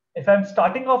 So if I'm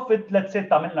starting off with, let's say,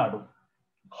 Tamil Nadu,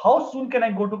 how soon can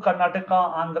I go to Karnataka,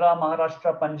 Andhra,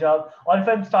 Maharashtra, Punjab? Or if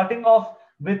I'm starting off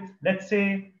with, let's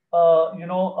say,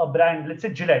 a brand, let's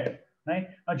say Gillette, right?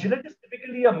 Now, Gillette is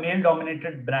typically a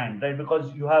male-dominated brand, right?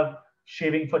 Because you have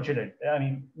shaving for Gillette, I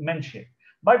mean, men's shave.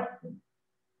 But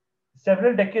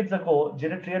several decades ago,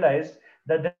 Gillette realized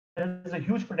that there is a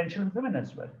huge potential with women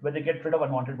as well, where they get rid of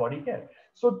unwanted body hair.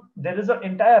 So there is an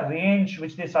entire range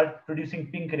which they start producing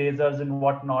pink razors and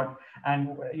whatnot,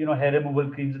 and hair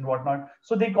removal creams and whatnot.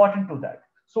 So they got into that.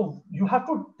 So you have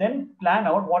to then plan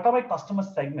out what are my customer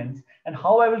segments and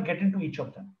how I will get into each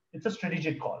of them. It's a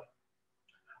strategic call.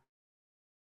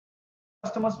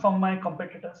 Customers from my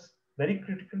competitors, very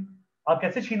critical. Aap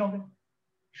kaise chhinoge?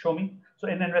 Show me. So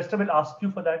an investor will ask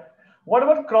you for that. What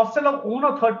about cross-sell of own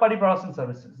or third-party products and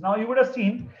services? Now, you would have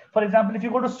seen, for example, if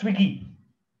you go to Swiggy,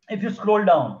 if you scroll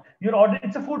down,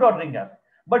 it's a food ordering app,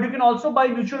 but you can also buy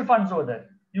mutual funds over there.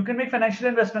 You can make financial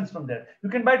investments from there.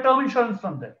 You can buy term insurance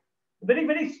from there. Very,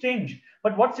 very strange.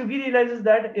 But what Swiggy realizes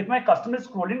that if my customer is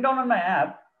scrolling down on my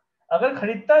app, agar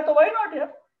kharidta hai, to why not? Yeah?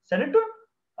 Sell it to him.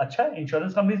 Acha,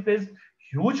 insurance companies pays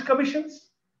huge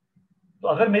commissions. So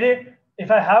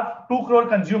if I have 2 crore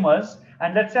consumers,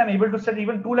 and let's say I'm able to sell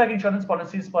even 2 lakh insurance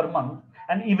policies per month,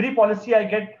 and every policy I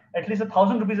get at least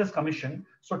 1,000 rupees as commission.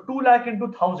 So 2 lakh into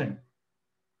 1,000,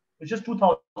 which is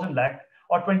 2,000 lakh,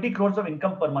 or 20 crores of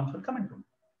income per month will come into it.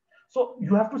 So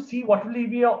you have to see what will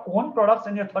be your own products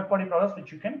and your third-party products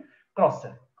which you can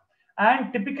cross-sell.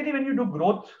 And typically when you do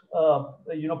growth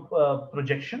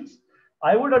projections,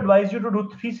 I would advise you to do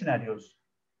 3 scenarios: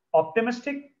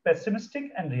 optimistic,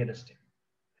 pessimistic, and realistic.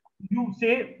 You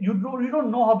say you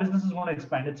don't know how business is going to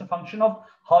expand. It's a function of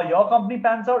how your company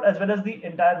pans out as well as the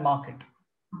entire market.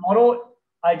 Tomorrow,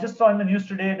 I just saw in the news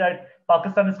today that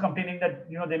Pakistan is complaining that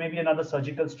there may be another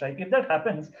surgical strike. If that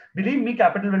happens, believe me,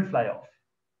 capital will fly off.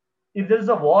 If there is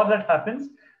a war that happens,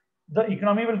 the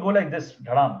economy will go like this,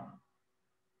 dhadam,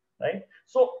 right?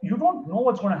 So you don't know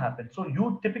what's going to happen. So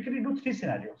you typically do 3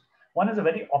 scenarios. One is a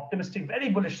very optimistic, very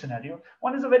bullish scenario.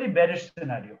 One is a very bearish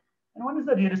scenario. And one is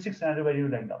the realistic scenario where you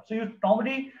will end up. So you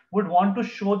normally would want to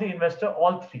show the investor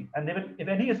all 3. And they will, if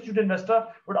any astute investor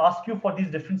would ask you for these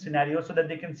different scenarios so that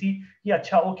they can see,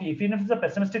 okay, even if it's a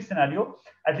pessimistic scenario,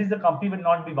 at least the company will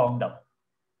not be bound up.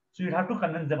 So you have to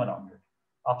convince them around it.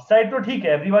 Upside to theek hai.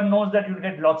 Everyone knows that you'll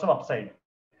get lots of upside.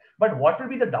 But what will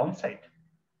be the downside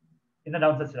in the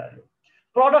downside scenario?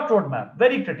 Product roadmap,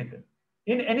 very critical.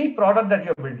 In any product that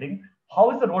you're building, how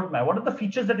is the roadmap? What are the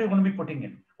features that you're going to be putting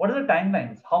in? What are the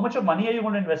timelines? How much of money are you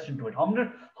going to invest into it? How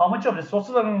much of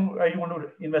resources are you going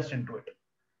to invest into it?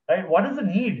 Right? What is the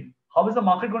need? How is the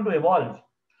market going to evolve?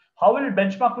 How will it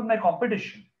benchmark with my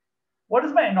competition? What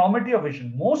is my enormity of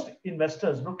vision? Most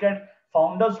investors look at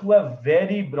founders who have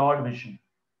very broad vision.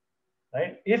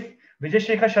 right? If Vijay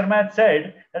Shekhar Sharma had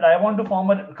said that I want to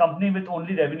form a company with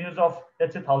only revenues of,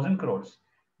 let's say, 1,000 crores,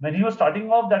 when he was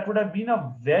starting off, that would have been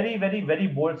a very, very, very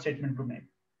bold statement to make.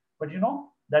 But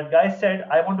that guy said,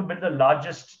 I want to build the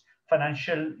largest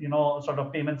financial, sort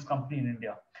of payments company in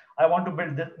India. I want to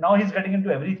build this. Now he's getting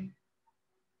into everything,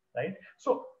 right?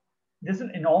 So there's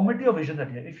an enormity of vision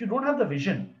that here. If you don't have the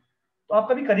vision, तो आप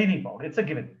कभी कर ही नहीं पाओगे. It's a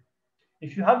given.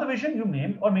 If you have the vision, you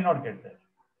may or may not get there.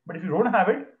 But if you don't have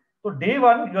it, so day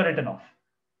one, you're written off.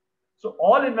 So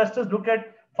all investors look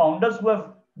at founders who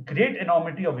have great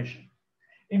enormity of vision.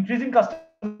 Increasing customer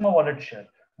wallet share.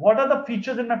 What are the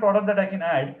features in my product that I can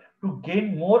add to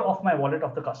gain more of my wallet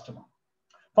of the customer?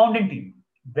 Founding team,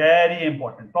 very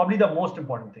important, probably the most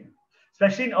important thing,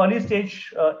 especially in early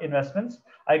stage investments.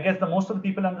 I guess the most of the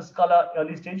people on this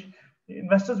early stage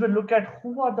investors will look at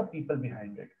who are the people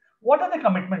behind it. What are the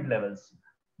commitment levels?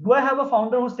 Do I have a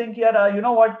founder who's saying, you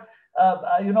know what,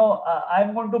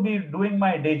 I'm going to be doing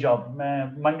my day job.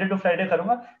 मैं Monday to Friday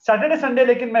करूँगा. Saturday, Sunday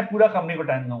लेकिन मैं पूरा company को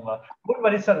time दूँगा. Don't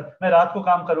worry sir, मैं रात को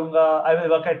काम करूँगा. I will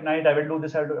work at night. I will do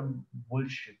this. I will do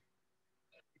bullshit.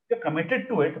 If you're committed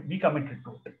to it, be committed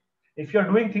to it. If you're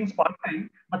doing things part time,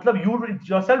 मतलब you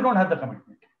yourself don't have the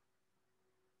commitment.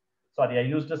 Sorry, I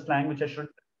used a slang which I should.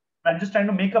 I'm just trying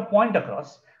to make a point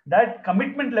across that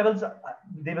commitment levels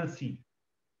they will see.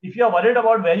 If you are worried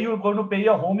about where you are going to pay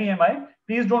your home EMI,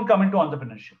 please don't come into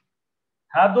entrepreneurship.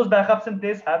 Have those backups in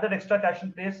place, have that extra cash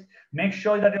in place, make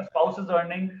sure that your spouse is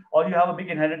earning or you have a big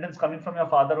inheritance coming from your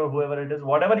father or whoever it is,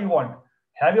 whatever you want,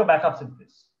 have your backups in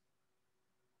place.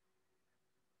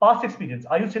 Past experience.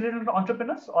 Are you still an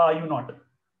entrepreneur or are you not?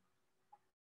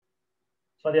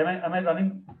 Sorry, am I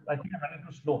running? I think I'm running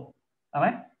too slow. Am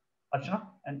I? Archana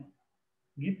and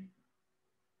Geet?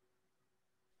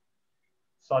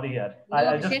 Sorry, yeah. No,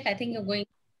 Abhishek, I think you're going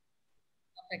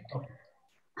perfect.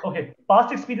 Okay.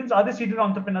 Past experience, are they serial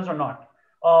entrepreneurs or not?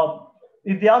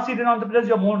 If they are serial entrepreneurs,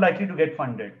 you're more likely to get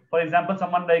funded. For example,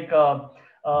 someone like,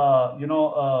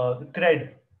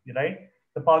 Cred, right?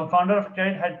 The founder of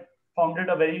Cred had founded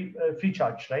a very free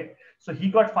charge, right? So he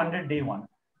got funded day one.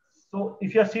 So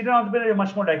if you're a serial entrepreneur, you're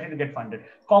much more likely to get funded.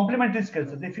 Complementary skill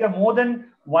sets. If you have more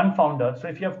than one founder, so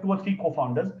if you have 2 or 3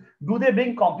 co-founders, do they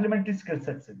bring complementary skill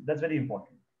sets in? That's very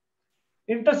important.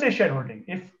 Interstate shareholding.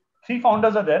 If 3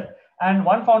 founders are there and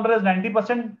one founder has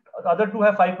 90%, the other 2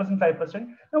 have 5%, 5%,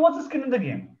 then what's the skin in the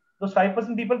game? Those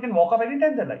 5% people can walk off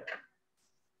anytime they like.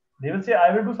 They will say,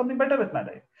 I will do something better with my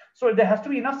life. So there has to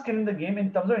be enough skin in the game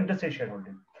in terms of interstate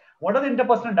shareholding. What are the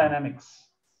interpersonal dynamics?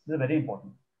 This is very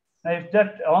important. Now, if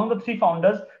that among the 3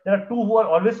 founders, there are 2 who are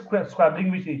always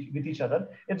squabbling with each other,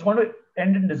 it's going to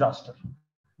end in disaster.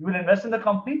 You will invest in the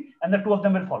company and the 2 of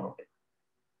them will follow.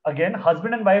 Again,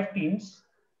 husband and wife teams,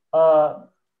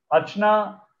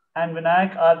 Archana and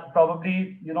Vinayak are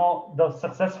probably, the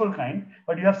successful kind,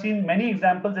 but you have seen many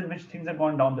examples in which things have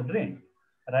gone down the drain,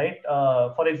 right?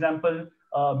 For example,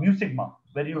 Mu Sigma,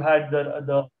 where you had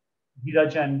the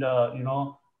Dheeraj and,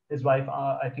 his wife,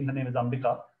 I think her name is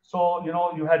Ambika. So,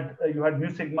 you had Mu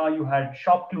Sigma, you had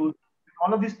Shop Clues,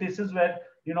 all of these places where,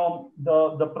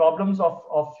 the problems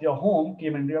of your home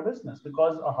came into your business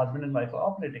because a husband and wife are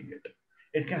operating it.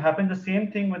 It can happen the same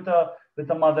thing with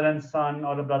a mother and son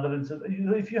or a brother and sister.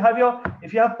 If you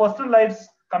have personal lives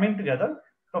coming together,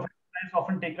 professional lives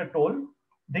often take a toll.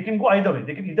 They can go either way.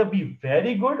 They can either be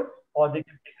very good or they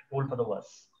can take a toll for the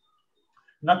worse.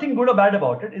 Nothing good or bad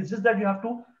about it. It's just that you have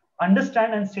to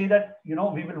understand and say that, we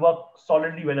will work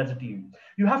solidly well as a team.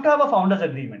 You have to have a founder's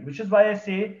agreement, which is why I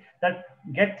say that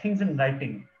get things in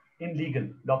writing, in legal,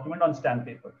 document on stamp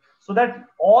paper, so that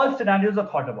all scenarios are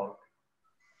thought about.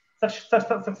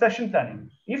 Succession planning.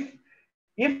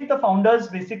 If the founders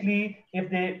basically,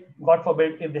 if they, God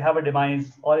forbid, if they have a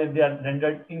demise or if they are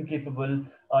rendered incapable,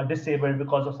 disabled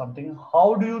because of something,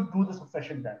 how do you do the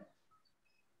succession planning?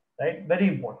 Right? Very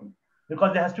important,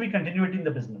 because there has to be continuity in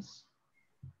the business.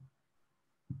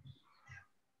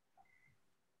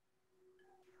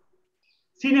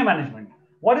 Senior management.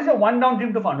 What is your one-down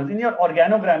dream to founders? In your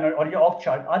organogram or your org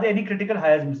chart, are there any critical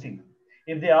hires missing?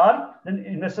 If they are, then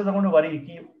investors are going to worry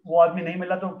कि वो आदमी नहीं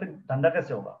मिला तो धंधा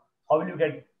कैसे होगा? How will you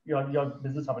get your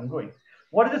business up and going?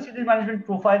 What is the senior management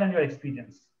profile and your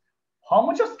experience? How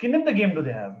much of skin in the game do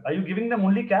they have? Are you giving them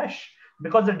only cash?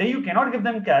 Because the day you cannot give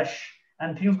them cash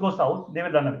and things go south, they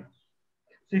will run away.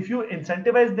 So if you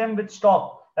incentivize them with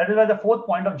stock, that is why the 4th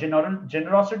point of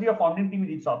generosity of founding team with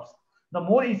ESOPs. The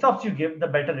more ESOPs you give, the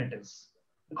better it is,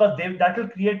 because that will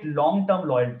create long-term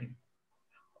loyalty.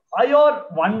 Are your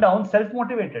one down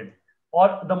self-motivated,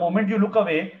 or the moment you look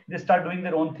away, they start doing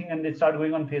their own thing and they start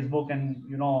going on Facebook and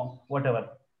whatever,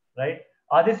 right?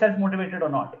 Are they self-motivated or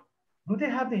not? Do they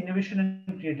have the innovation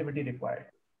and creativity required?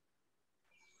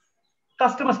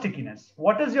 Customer stickiness.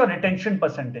 What is your retention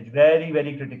percentage? Very,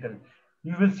 very critical.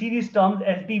 You will see these terms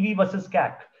LTV versus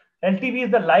CAC. LTV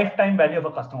is the lifetime value of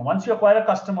a customer. Once you acquire a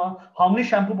customer, how many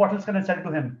shampoo bottles can I sell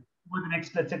to him over the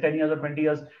next, let's say, 10 years or 20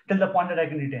 years till the point that I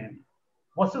can retain him?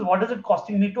 Versus what is it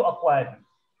costing me to acquire him?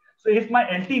 So if my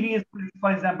LTV is,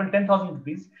 for example, 10,000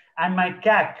 rupees and my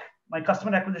CAC, my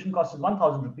customer acquisition cost is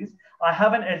 1,000 rupees, I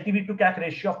have an LTV to CAC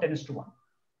ratio of 10:1.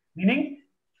 Meaning,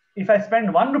 if I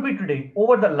spend 1 rupee today,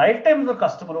 over the lifetime of the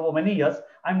customer, over many years,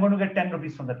 I'm going to get 10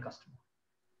 rupees from that customer.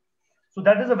 So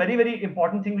that is a very, very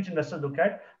important thing which investors look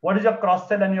at. What is your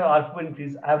cross-sell and your ARPU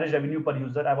increase, average revenue per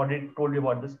user? I've already told you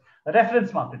about this.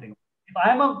 Reference marketing.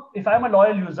 If I'm a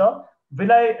loyal user,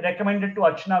 will I recommend it to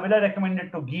Archana? Will I recommend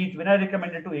it to Geet? Will I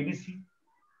recommend it to ABC?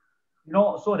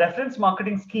 So reference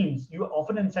marketing schemes, you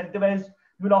often incentivize,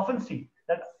 you will often see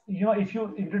that, if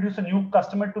you introduce a new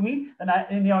customer to me, then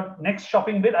in your next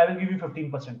shopping bill, I will give you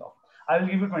 15% off. I will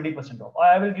give you 20% off. Or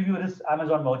I will give you this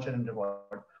Amazon voucher and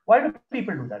reward. Why do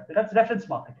people do that? That's reference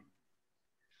marketing.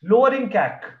 Lowering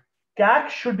CAC. CAC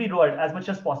should be lowered as much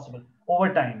as possible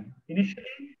over time. Initially,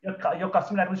 your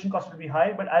customer acquisition cost will be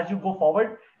high, but as you go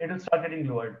forward, it will start getting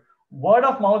lowered. Word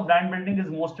of mouth brand building is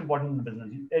most important in the business.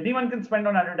 Anyone can spend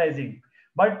on advertising,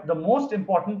 but the most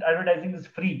important advertising is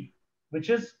free, which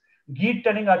is Geet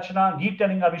telling Archana, Geet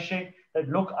telling Abhishek that,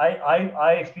 look,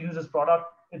 I experienced this product.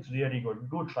 It's really good.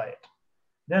 Do try it.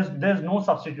 There's no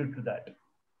substitute to that.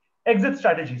 Exit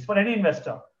strategies for any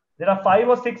investor. There are 5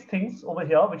 or 6 things over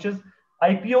here, which is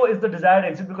IPO is the desired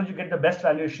exit because you get the best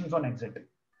valuations on exit.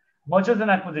 Mergers and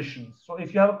acquisitions. So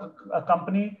if you have a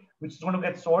company which is going to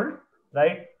get sold,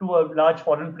 right, to a large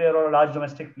foreign player or a large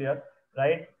domestic player,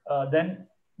 right, then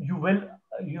you will,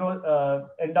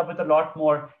 end up with a lot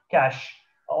more cash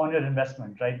on your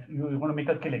investment, right? You're going to make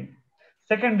a killing.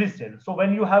 Secondary sale. So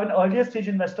when you have an earlier stage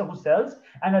investor who sells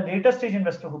and a later stage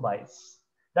investor who buys,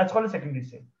 that's called a secondary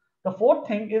sale. The fourth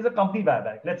thing is a company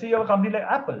buyback. Let's say you have a company like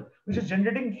Apple, which is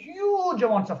generating huge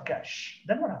amounts of cash.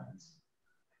 Then what happens?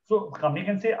 So the company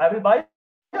can say, I will buy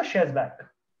your shares back.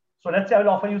 So let's say I will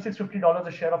offer you $650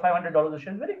 a share or $500 a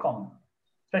share. It's very common,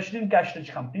 especially in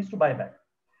cash-rich companies, to buy back.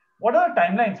 What are the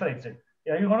timelines for exit?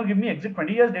 Are you going to give me exit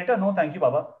 20 years later? No, thank you,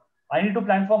 Baba. I need to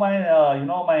plan for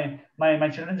my, my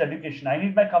children's education. I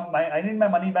need my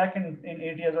money back in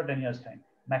 8 years or 10 years time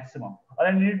maximum, or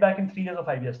I need it back in 3 years or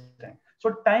 5 years time.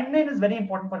 So timeline is very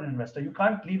important for an investor. You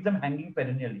can't leave them hanging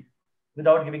perennially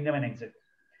without giving them an exit.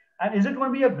 And is it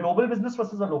going to be a global business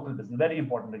versus a local business? Very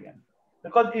important again,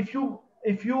 because if you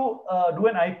do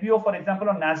an IPO, for example,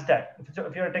 on NASDAQ,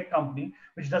 if you're a tech company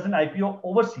which does an IPO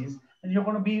overseas, then you're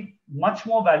going to be much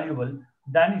more valuable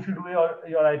than if you do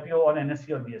your IPO on NSE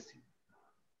or BSE.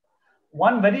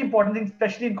 One very important thing,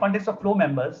 especially in context of flow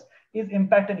members, is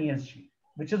impact and ESG,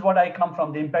 which is what I come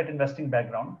from, the impact investing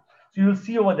background. So you'll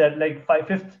see over there, like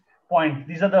fifth point,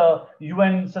 these are the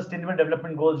UN Sustainable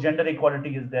Development Goals, gender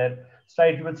equality is there,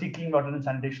 right? You will see clean water and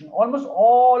sanitation. Almost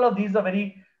all of these are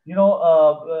very,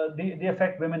 they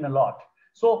affect women a lot.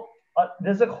 So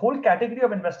there's a whole category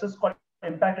of investors called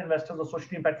impact investors or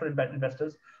socially impactful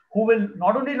investors, who will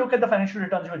not only look at the financial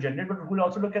returns you will generate, but who will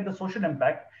also look at the social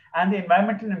impact and the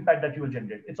environmental impact that you will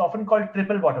generate. It's often called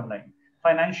triple bottom line: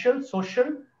 financial, social,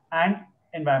 and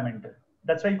environmental.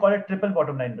 That's why you call it triple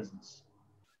bottom line business.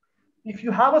 If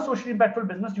you have a socially impactful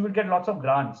business, you will get lots of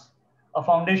grants. A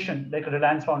foundation like a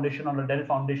Reliance Foundation or a Dell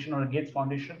Foundation or a Gates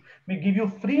Foundation may give you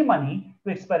free money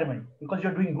to experiment because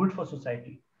you're doing good for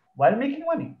society while making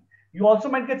money. You also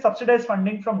might get subsidized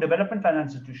funding from development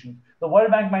finance institutions. The World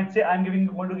Bank might say, I'm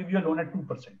going to give you a loan at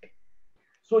 2%.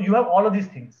 So you have all of these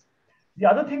things. The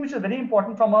other thing which is very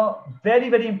important, from a very,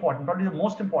 very important, probably the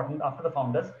most important after the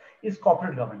founders, is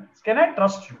corporate governance. Can I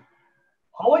trust you?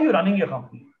 How are you running your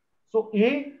company? So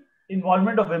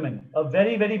involvement of women, a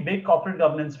very, very big corporate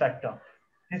governance factor.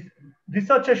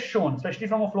 Research has shown, especially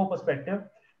from a flow perspective,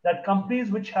 that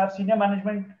companies which have senior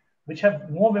management, which have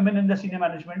more women in the senior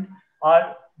management,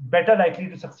 are better likely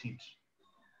to succeed,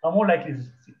 are more likely to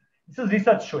succeed. This is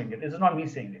research showing it. This is not me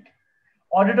saying it.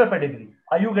 Auditor pedigree.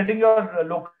 Are you getting your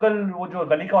local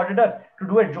gali ka auditor to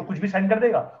do it? Jo kuch bhi sign kar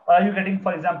dega? Or are you getting,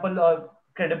 for example, a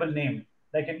credible name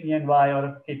like an EY or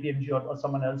a KPMG or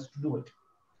someone else to do it?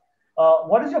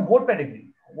 What is your board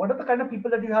pedigree? What are the kind of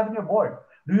people that you have in your board?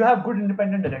 Do you have good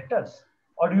independent directors?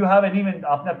 Or do you have anyone,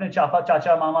 apne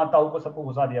chacha, mama, tau ko sabko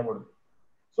ghusa diya board?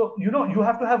 So, you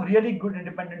have to have really good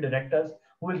independent directors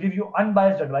who will give you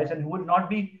unbiased advice and who will not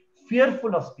be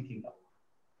fearful of speaking up.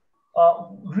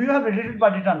 Do you have related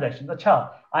party transactions? Achha,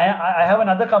 I have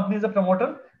another company as a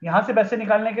promoter. यहाँ से पैसे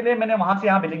निकालने के लिए मैंने वहां से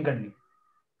यहाँ billing कर ली.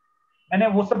 मैंने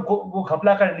वो सब वो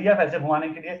घपला कर लिया पैसे घुमाने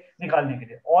के लिए, निकालने के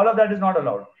लिए. All of that is not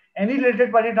allowed. Any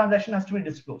related party transaction has to be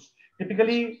disclosed.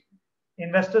 Typically,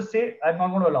 investors say, I'm not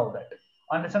going to allow that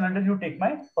unless and until you take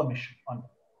my permission on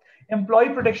it. Employee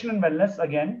protection and wellness,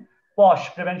 again,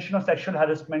 POSH, prevention of sexual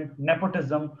harassment,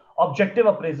 nepotism, objective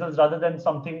appraisals rather than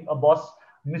something a boss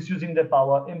misusing their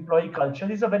power, employee culture.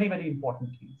 These are very, very important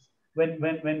things when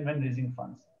raising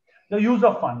funds. The use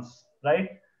of funds, right?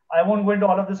 I won't go into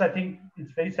all of this. I think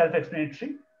it's very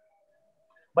self-explanatory.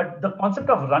 But the concept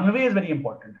of runway is very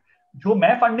important. जो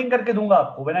मैं funding करके दूंगा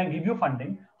आपको, when I give you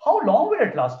funding, how long will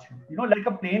it last you? You know, like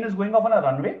a plane is going off on a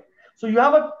runway. So you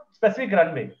have a specific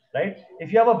runway, right?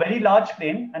 If you have a very large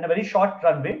plane and a very short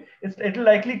runway, it will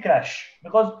likely crash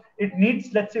because it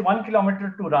needs, let's say, 1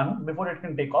 kilometer to run before it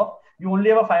can take off. You only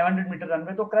have a 500-meter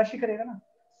runway, तो crash ही करेगा ना.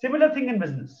 Similar thing in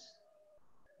business.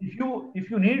 If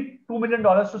you need $2 million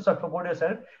to support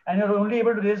yourself and you're only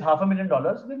able to raise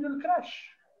 $500,000, then you'll crash.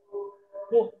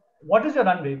 So what is your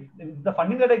runway? The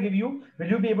funding that I give you, will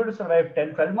you be able to survive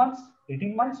 10, 12 months,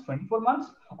 18 months, 24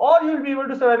 months, or you'll be able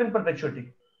to survive in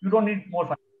perpetuity? You don't need more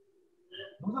funding.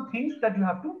 Those are things that you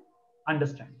have to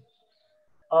understand.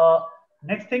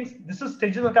 Next things, this is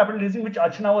stages of capital raising, which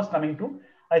Archana was coming to.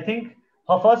 I think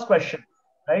her first question,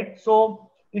 right?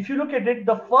 So if you look at it,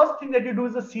 the first thing that you do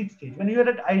is the seed stage. When you're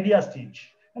at idea stage,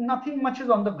 and nothing much is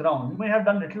on the ground, you may have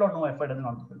done little or no effort as an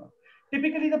entrepreneur.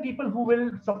 Typically, the people who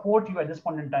will support you at this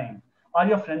point in time are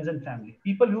your friends and family,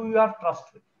 people who you have trust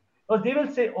with. Because they will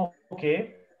say, oh,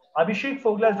 okay, Abhishek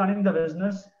Fogla is running the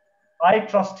business. I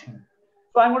trust him.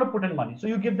 So I'm going to put in money. So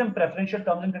you give them preferential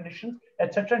terms and conditions,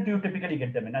 etc. And you typically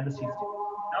get them in at the seed stage.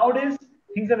 Nowadays,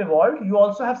 things have evolved. You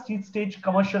also have seed stage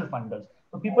commercial funders.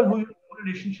 So people who you have a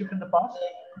relationship in the past,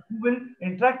 who will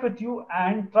interact with you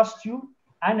and trust you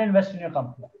and invest in your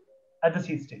company at the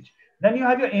seed stage. Then you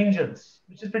have your angels,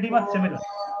 which is pretty much similar.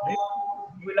 Right?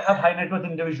 You will have high net worth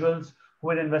individuals who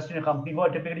will invest in your company, who are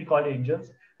typically called angels.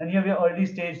 Then you have your early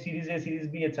stage, Series A, Series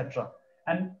B, etc.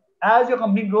 And as your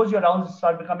company grows, your rounds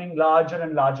start becoming larger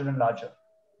and larger and larger,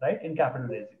 right, in capital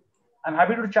raising. I'm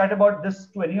happy to chat about this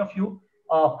to any of you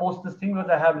post this thing because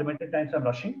I have limited time, so I'm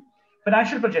rushing.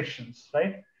 Financial projections,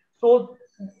 right? So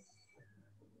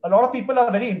a lot of people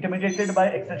are very intimidated by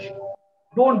Excel sheet.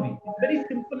 Don't be. It's very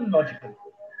simple and logical.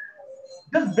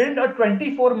 Just build a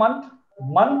 24-month,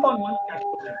 month-on-month cash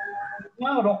flow.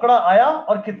 कितना रोकड़ा आया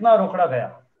और कितना रोकड़ा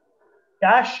गया.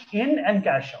 Cash in and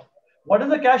cash out. What is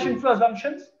the cash inflow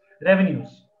assumptions? Revenues.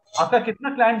 आपका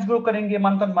कितना clients grow करेंगे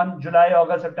month on month, July,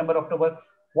 August, September, October.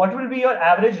 What will be your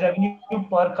average revenue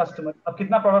per customer? अब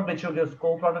कितना product बेचोगे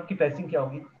उसको, product की pricing क्या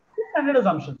होगी? Standard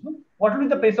assumptions. No? What will be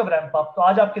the pace of ramp up? तो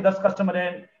आज आपके 10 customer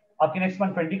हैं, आपके next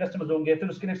month 20 customers होंगे, फिर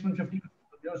उसके next month 50,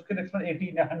 उसके next month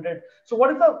 80, 100. So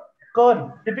what is the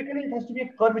curve? Typically, it has to be a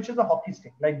curve which is a hockey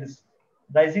stick like this,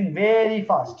 rising very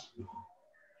fast.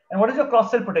 And what is your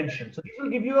cross-sell potential? So these will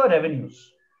give you your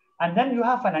revenues. And then you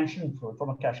have financial inflow from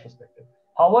a cash perspective.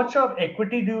 How much of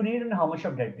equity do you need and how much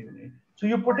of debt do you need? So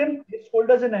you put in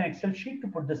placeholders in an Excel sheet to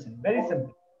put this in. Very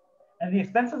simple. And the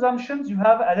expense assumptions, you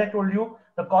have, as I told you,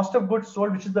 the cost of goods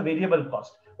sold, which is the variable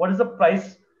cost. What is the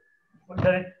price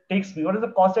that it takes me? What is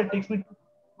the cost that it takes me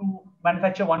to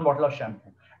manufacture one bottle of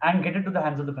shampoo and get it to the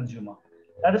hands of the consumer?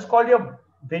 That is called your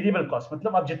variable cost.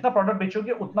 मतलब आप जितना product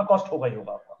बेचोगे उतना cost होगा ही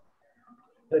होगा आपका.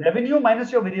 The revenue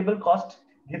minus your variable cost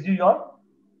gives you your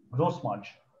gross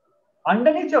margin.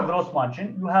 Underneath your gross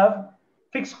margin, you have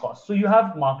fixed costs. So you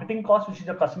have marketing cost, which is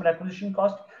your customer acquisition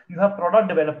cost. You have product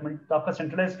development. So आपका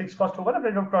centralized fixed cost होगा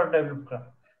ना product development.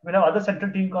 You will have other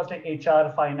central team costs like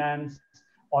HR, finance,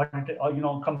 audit,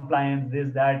 or compliance,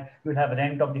 this, that. You will have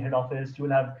rent of the head office. You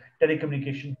will have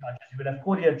telecommunication charges. You will have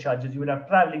courier charges. You will have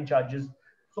traveling charges.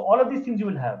 So all of these things you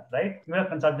will have, right? You will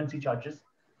have consultancy charges.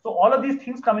 So all of these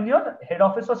things come in your head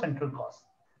office or central costs.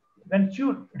 When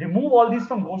you remove all these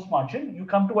from gross margin, you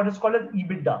come to what is called as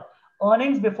EBITDA,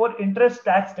 earnings before interest,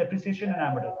 tax, depreciation, and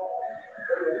amortization.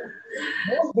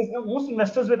 Most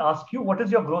investors will ask you, what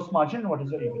is your gross margin and what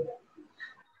is your EBITDA?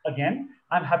 Again,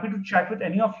 I'm happy to chat with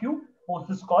any of you post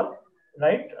this call,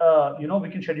 right? We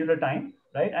can schedule a time,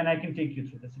 right? And I can take you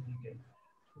through this in detail.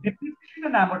 Depreciation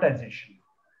and amortization.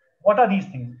 What are these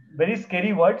things? Very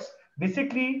scary words.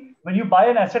 Basically, when you buy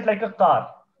an asset like a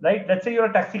car, right? Let's say you're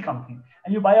a taxi company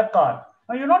and you buy a car.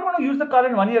 Now you're not going to use the car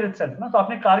in 1 year itself. No? So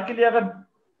आपने car के लिए अगर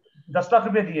 10 lakh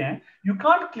रुपए दिए हैं, you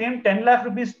can't claim 10 lakh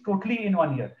rupees totally in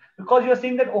 1 year because you're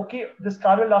saying that, okay, this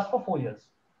car will last for 4 years.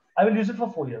 I will use it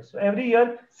for 4 years. So every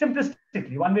year,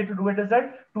 simplistically, one way to do it is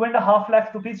that 2.5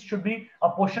 lakh rupees should be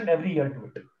apportioned every year to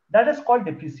it. That is called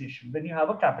depreciation when you have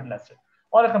a capital asset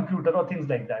or a computer or things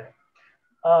like that.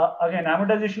 Again,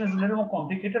 amortization is a little more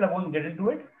complicated. I won't get into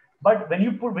it. But when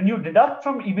you deduct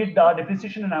from EBITDA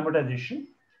depreciation and amortization,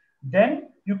 then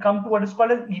you come to what is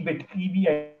called as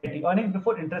EBIT, earnings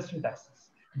before interest and taxes.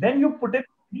 Then you put in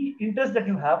the interest that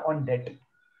you have on debt,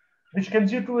 which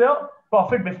comes you to your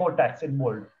profit before tax in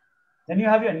bold. Then you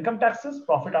have your income taxes,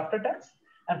 profit after tax,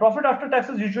 and profit after tax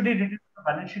is usually written on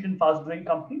the balance sheet in fast-growing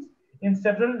companies. In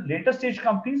several later stage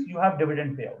companies, you have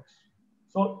dividend payouts.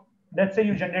 So let's say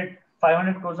you generate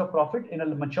 500 crores of profit in a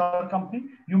mature company,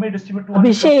 you may distribute 200.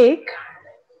 Abhishek,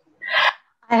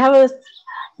 I have a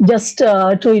just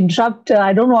to interrupt.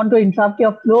 I don't want to interrupt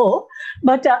your flow,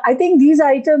 but I think these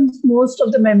items most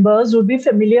of the members would be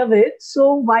familiar with.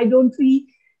 So why don't we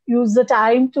use the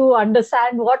time to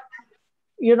understand what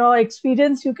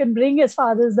experience you can bring as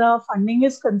far as the funding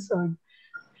is concerned?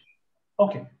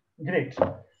 Okay, great.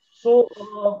 So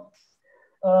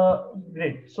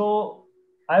great. So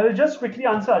I will just quickly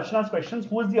answer Archana's questions.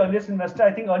 Who is the earliest investor?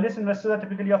 I think earliest investors are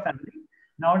typically your family.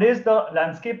 Nowadays, the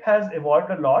landscape has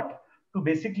evolved a lot to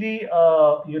basically,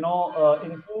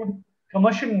 include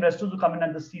commercial investors who come in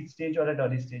at the seed stage or at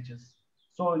early stages.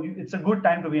 So it's a good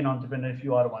time to be an entrepreneur if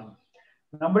you are one.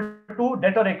 Number two,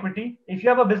 debt or equity. If you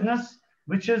have a business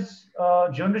which is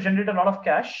going to generate a lot of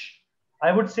cash,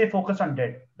 I would say focus on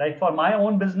debt. Like for my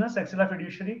own business, Excella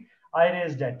Fiduciary, I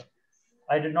raised debt.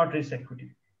 I did not raise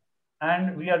equity.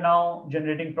 And we are now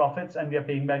generating profits and we are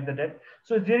paying back the debt.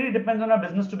 So it really depends on our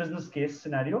business to business case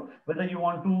scenario, whether you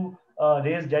want to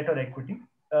raise debt or equity.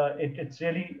 It's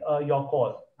really your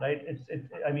call, right?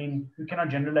 I mean, you cannot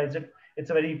generalize it. It's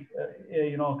a very,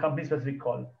 company specific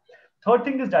call. Third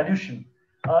thing is dilution.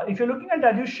 If you're looking at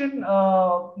dilution,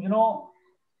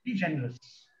 be generous,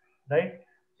 right?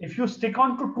 If you stick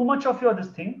on to too much of this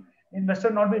thing, investor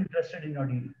will not be interested in your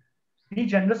deal. Be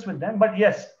generous with them, but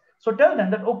yes. So tell them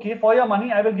that, okay, for your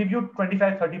money, I will give you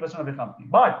 25-30% of your company.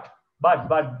 But,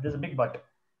 there's a big but.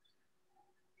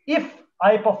 If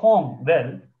I perform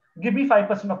well, give me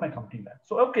 5% of my company back.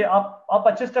 So, okay, आप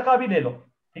 25% भी ले लो,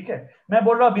 ठीक है? मैं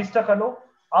बोल रहा हूँ 20% लो,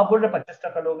 आप बोल रहे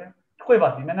 25% लोगे, कोई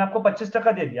बात नहीं, मैंने आपको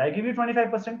 25% दे दिया. I give you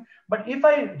 25%. But if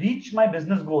I reach my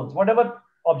business goals, whatever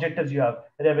objectives you have,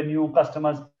 revenue,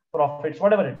 customers, profits,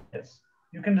 whatever it is,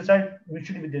 you can decide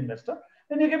mutually with the investor.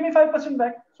 Then you give me 5%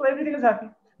 back. So everything is happy.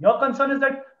 Your concern is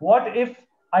that what if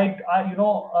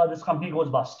this company goes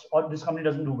bust or this company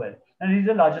doesn't do well, and it is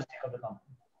the largest stake of the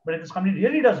company. But if this company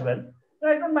really does well, then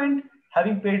I don't mind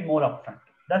having paid more upfront.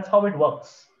 That's how it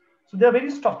works. So there are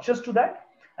various structures to that.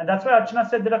 And that's why Archana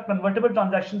said there are convertible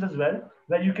transactions as well,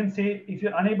 where you can say if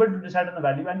you're unable to decide on the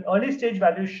value, and early stage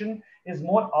valuation is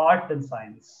more art than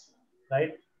science,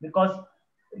 right? Because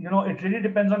it really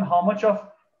depends on how much of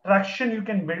traction you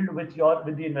can build with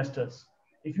the investors.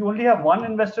 If you only have one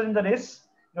investor in the race,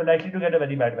 you're likely to get a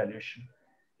very bad valuation.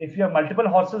 If you have multiple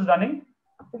horses running,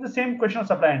 it's the same question of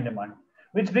supply and demand.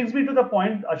 Which brings me to the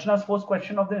point, Archana's first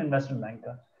question of the investment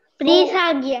banker.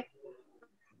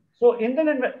 So in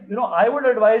the, I would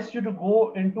advise you to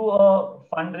go into a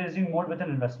fundraising mode with an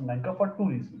investment banker for two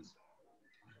reasons.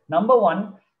 Number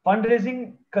one,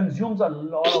 fundraising consumes a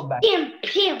lot of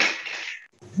bandwidth.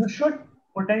 You should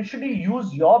potentially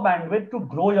use your bandwidth to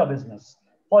grow your business.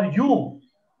 For you,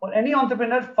 for any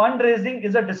entrepreneur, fundraising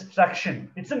is a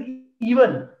distraction. It's an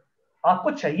evil.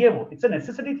 Aapko chahiye wo. It's a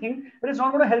necessary thing, but it's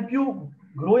not going to help you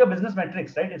grow your business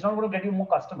metrics, right? It's not going to get you more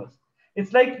customers.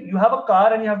 It's like you have a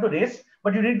car and you have to race,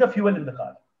 but you need the fuel in the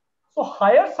car. So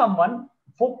hire someone,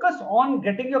 focus on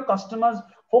getting your customers,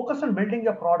 focus on building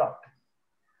your product.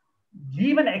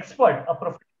 Leave an expert, a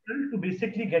professional to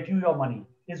basically get you your money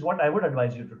is what I would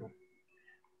advise you to do.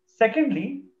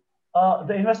 Secondly,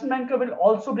 the investment banker will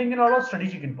also bring in a lot of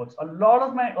strategic inputs. A lot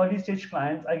of my early stage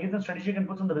clients, I give them strategic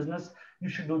inputs on the business. You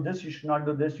should do this, you should not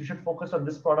do this, you should focus on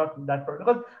this product, that product.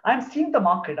 Because I'm seeing the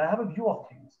market, I have a view of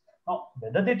things. Now,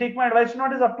 whether they take my advice or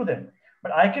not is up to them.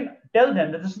 But I can tell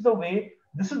them that this is the way,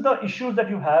 this is the issues that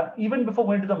you have, even before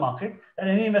going to the market, that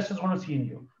any investor is going to see in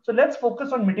you. So let's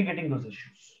focus on mitigating those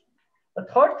issues. The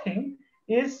third thing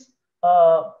is,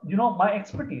 my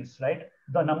expertise, right?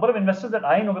 The number of investors that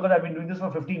I know, because I've been doing this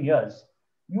for 15 years,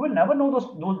 you will never know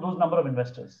those number of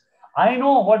investors. I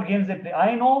know what games they play.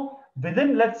 I know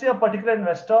within, let's say, a particular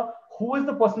investor, who is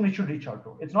the person we should reach out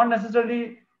to. It's not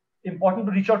necessarily important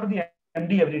to reach out to the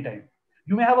MD every time.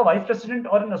 You may have a vice president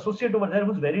or an associate over there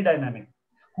who's very dynamic,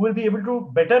 who will be able to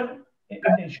better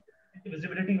ensure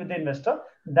visibility with the investor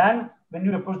than when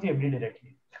you approach the MD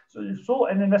directly. So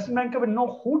an investment banker will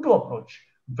know who to approach,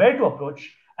 where to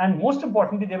approach, and most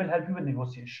importantly, they will help you with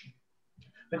negotiation.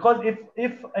 Because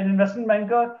if an investment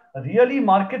banker really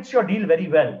markets your deal very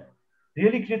well,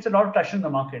 really creates a lot of traction in the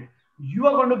market, you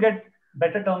are going to get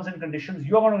better terms and conditions,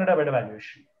 you are going to get a better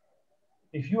valuation.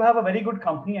 if you have a very good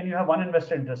company and you have one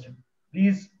investor interested,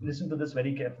 please listen to this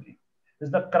very carefully. This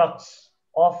is the crux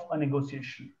of a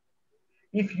negotiation.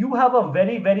 If you have a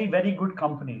very, very, very good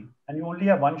company and you only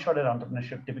have one shot at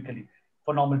entrepreneurship, typically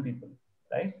for normal people,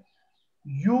 right?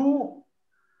 You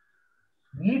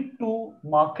need to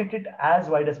market it as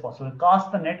wide as possible,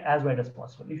 cast the net as wide as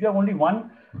possible. If you have only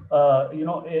one,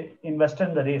 investor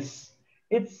in the race,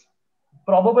 it's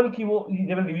probable that they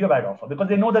will give you a bad offer because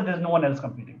they know that there's no one else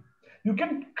competing. You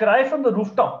can cry from the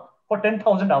rooftop for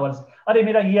 10,000 hours. Arey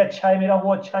mera ye acha hai, mera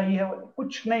wo acha hai,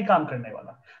 kuch nahi kaam karne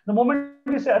wala. The moment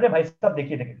you say, "Arey bhai sahab,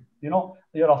 dekhiye,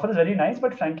 your offer is very nice,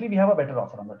 but frankly, we have a better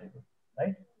offer on the table,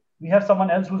 right? We have someone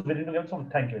else who's willing to give. So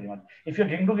thank you very much. If you're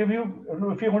going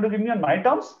to give me on my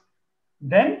terms,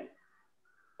 then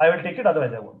I will take it.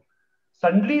 Otherwise, I won't."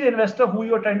 Suddenly, the investor who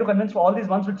you are trying to convince for all these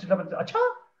months will sit up and say,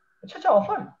 "Acha,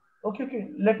 offer. Okay,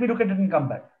 let me look at it and come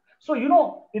back." So,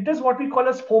 it is what we call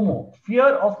as FOMO,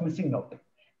 fear of missing out.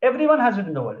 Everyone has it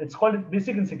in the world. It's called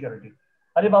basic insecurity.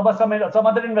 Arey Baba, some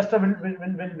other investor will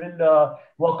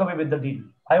walk away with the deal.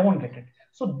 I won't get it.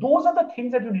 So those are the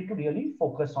things that you need to really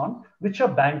focus on, which a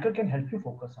banker can help you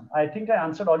focus on. I think I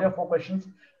answered all your 4 questions,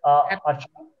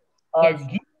 Archana. Yes.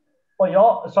 Geet,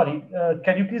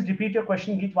 can you please repeat your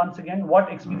question, Geet, once again?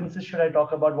 What experiences should I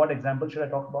talk about? What examples should I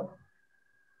talk about?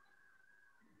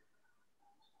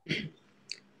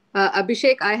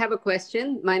 Abhishek, I have a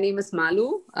question. My name is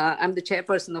Malu. I'm the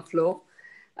chairperson of Flow.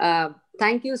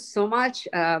 Thank you so much.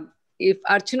 If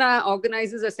Archana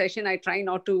organizes a session, I try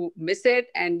not to miss it.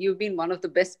 And you've been one of the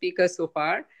best speakers so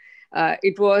far.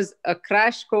 It was a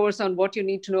crash course on what you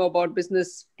need to know about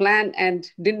business plan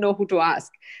and didn't know who to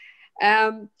ask.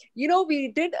 We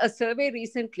did a survey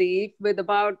recently with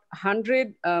about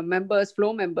 100 members,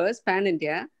 Flow members,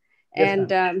 pan-India.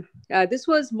 Yes, and this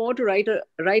was more to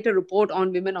write a report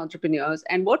on women entrepreneurs.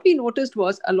 And what we noticed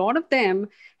was a lot of them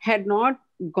had not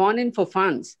gone in for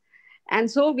funds. And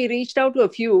so we reached out to a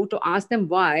few to ask them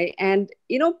why. And,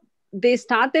 they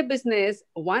start their business.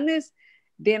 One is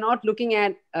they're not looking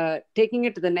at taking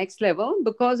it to the next level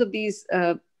because of these,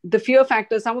 the fear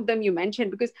factors, some of them you mentioned,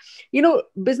 because,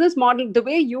 business model, the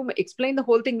way you explain the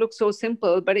whole thing looks so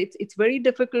simple, but it's very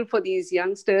difficult for these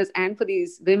youngsters and for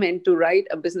these women to write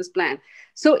a business plan.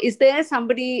 So is there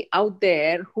somebody out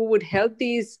there who would help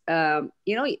these,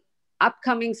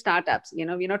 upcoming startups,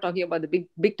 we're not talking about the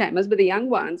big timers, but the young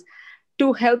ones,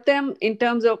 to help them in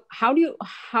terms of how do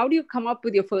you come up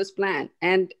with your first plan?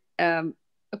 And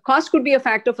cost could be a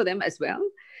factor for them as well.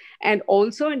 And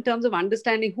also in terms of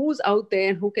understanding who's out there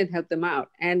and who can help them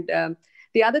out. And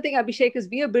the other thing, Abhishek, is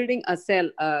we are building a cell.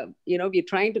 We're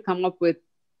trying to come up with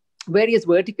various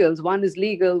verticals. One is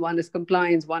legal, one is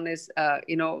compliance, one is,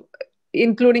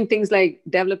 including things like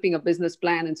developing a business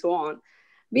plan and so on.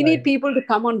 We need people to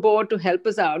come on board to help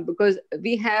us out because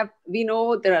we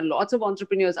know there are lots of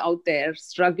entrepreneurs out there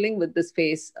struggling with this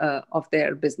phase of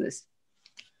their business.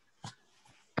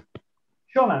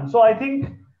 Sure, ma'am. So I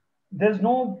think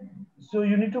so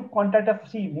you need to contact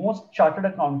most chartered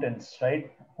accountants,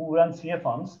 right, who run CA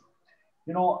firms.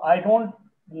 I don't,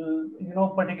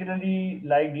 particularly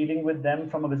like dealing with them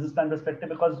from a business plan perspective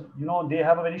because, they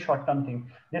have a very short-term thing.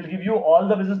 They'll give you all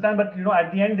the business plan, but,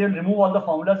 at the end, they'll remove all the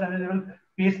formulas and they will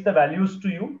paste the values to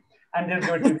you and they'll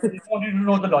give it to you. They want you to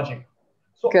know the logic.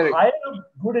 So correct. Hire a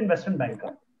good investment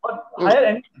banker or hire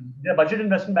any, there are budget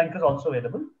investment bankers also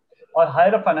available, or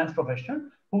hire a finance professional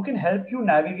who can help you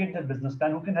navigate the business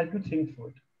plan, who can help you think through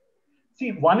it.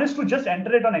 See, one is to just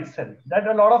enter it on Excel. That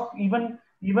a lot of even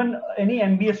any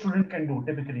MBA student can do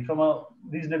typically from a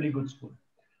reasonably good school.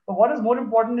 But what is more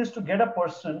important is to get a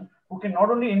person who can not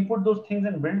only input those things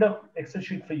and build an Excel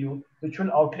sheet for you, which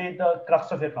will outlay the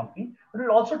crux of your company, but it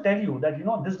will also tell you that,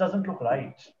 this doesn't look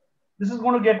right. This is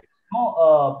going to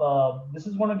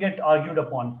get, argued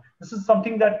upon. This is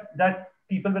something that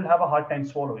people will have a hard time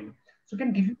swallowing. So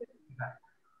can give you feedback.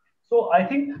 So I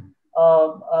think, in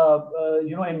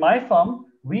my firm,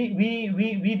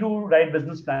 we do write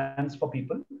business plans for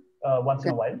people once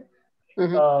in a while.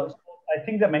 So I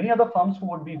think there are many other firms who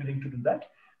would be willing to do that.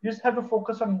 You just have to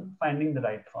focus on finding the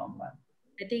right firm, man.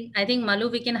 I think Malu,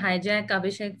 we can hijack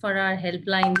Abhishek for our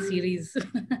helpline series.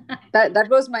 That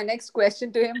was my next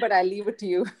question to him, but I'll leave it to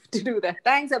you to do that.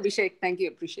 Thanks, Abhishek. Thank you.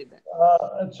 Appreciate that.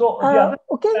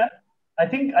 I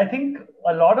think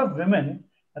a lot of women,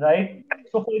 right?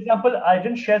 So for example, I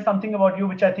didn't share something about you,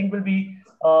 which I think will be,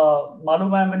 Malu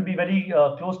ma'am will be very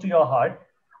close to your heart.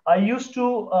 I used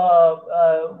to,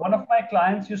 one of my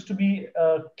clients used to be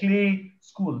Clay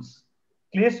Schools.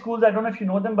 Clay Schools, I don't know if you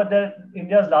know them, but they're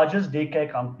India's largest daycare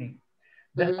company.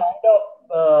 The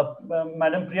founder,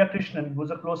 Madam Priya Krishnan,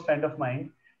 who's a close friend of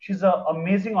mine, She's an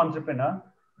amazing entrepreneur,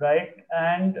 right?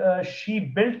 And she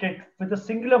built it with a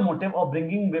singular motive of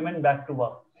bringing women back to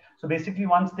work. So basically,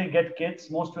 once they get kids,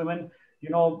 most women,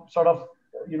 sort of,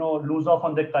 lose off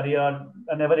on their career,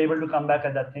 are never able to come back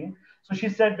at that thing. So she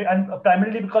said, and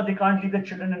primarily because they can't leave their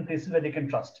children in places where they can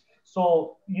trust.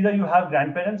 So either you have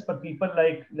grandparents, but people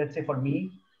like, let's say for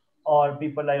me, or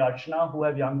people like Archana who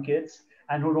have young kids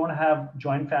and who don't have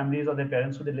joint families or their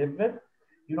parents who they live with,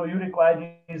 you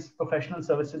require these professional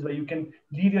services where you can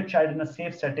leave your child in a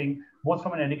safe setting, both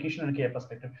from an education and care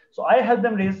perspective. So I helped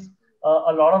them raise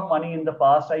a lot of money in the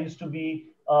past. I used to be,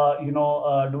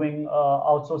 doing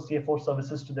outsourced CFO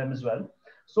services to them as well.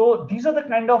 So these are the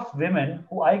kind of women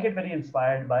who I get very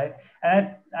inspired by.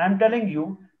 And I'm telling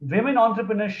you, women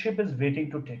entrepreneurship is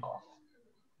waiting to take off.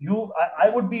 I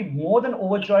would be more than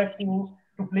overjoyed to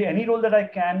play any role that I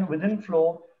can within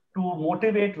Flow to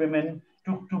motivate women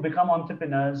to become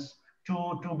entrepreneurs,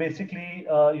 to basically,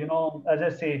 as I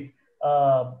say,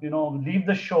 leave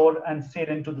the shore and sail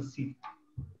into the sea.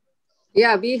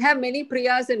 Yeah, we have many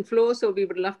Priyas in Flow, so we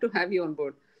would love to have you on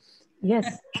board.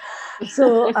 Yes.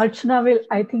 So Archana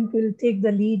I think will take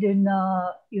the lead in,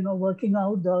 working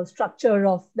out the structure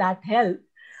of that help.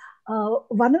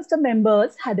 One of the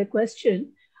members had a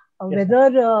question,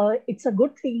 whether it's a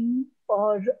good thing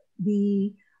for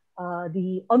the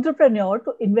entrepreneur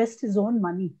to invest his own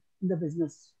money in the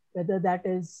business, whether that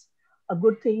is a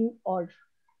good thing or...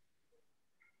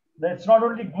 That's not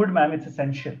only good, ma'am, it's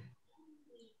essential.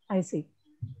 I see.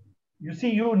 You see,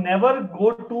 you never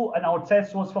go to an outside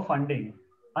source for funding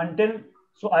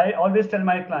so I always tell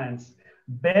my clients,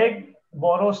 beg,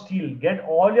 borrow, steal, get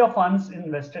all your funds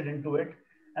invested into it,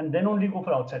 and then only go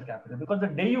for outside capital. Because the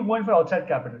day you go in for outside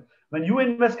capital, when you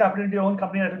invest capital into your own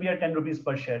company, that will be at 10 rupees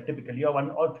per share, typically,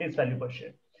 or face value per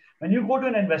share. When you go to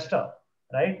an investor,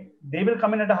 right, they will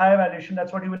come in at a higher valuation.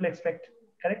 That's what you will expect,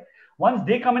 correct? Once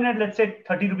they come in at, let's say,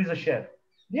 30 rupees a share,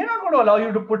 they're not going to allow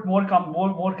you to put more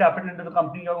capital into the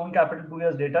company, your own capital 2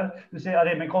 years later. You say,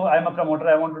 I'm a promoter,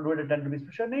 I want to do it at 10 rupees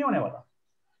per share. Nahi hone wala.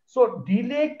 So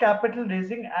delay capital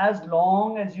raising as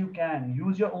long as you can.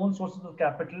 Use your own sources of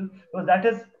capital, because that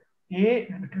is A,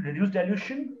 to reduce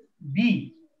dilution.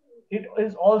 B, it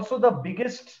is also the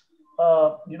biggest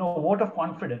vote of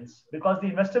confidence, because the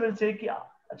investor will say,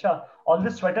 Acha, all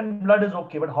this sweat and blood is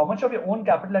okay, but how much of your own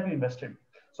capital have you invested?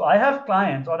 So I have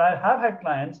clients, or I have had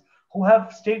clients who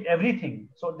have staked everything.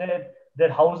 So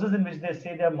their houses in which they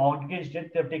say they're mortgaged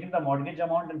it, they've taken the mortgage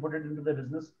amount and put it into the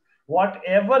business.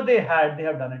 Whatever they had, they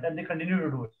have done it, and they continue to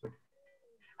do it.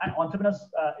 And entrepreneurs,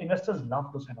 investors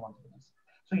love those kind of entrepreneurs.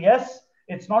 So yes,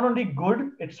 it's not only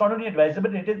good, it's not only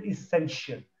advisable, it is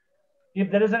essential.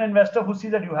 If there is an investor who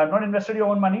sees that you have not invested your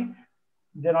own money,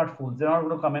 they're not fools. They're not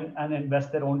going to come in and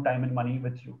invest their own time and money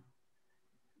with you.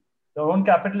 Your own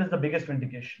capital is the biggest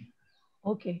vindication.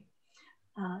 Okay.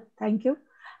 Thank you.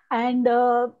 And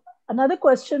another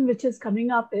question which is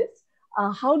coming up is,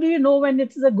 how do you know when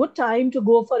it is a good time to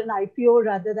go for an IPO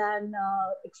rather than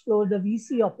explore the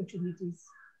VC opportunities?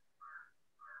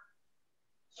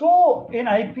 So in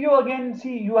IPO, again,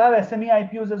 see, you have SME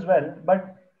IPOs as well,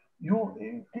 but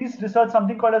you please research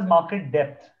something called as market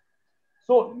depth.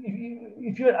 So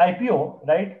if you're IPO,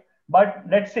 right? But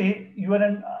let's say you are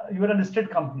a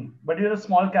listed company, but you're a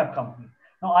small cap company.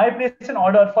 Now I place an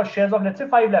order for shares of, let's say,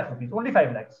 5 lakh rupees, only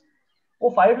 5 lakhs.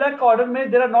 Oh, 5 lakh order mein,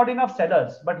 there are not enough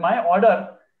sellers, but my order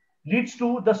leads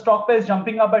to the stock price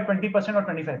jumping up by 20% or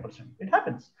 25%. It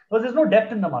happens because there's no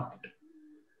depth in the market.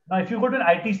 Now, if you go to an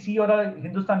ITC or a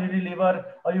Hindustan Unilever,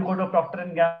 or you go to a Procter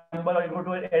 & Gamble, or you go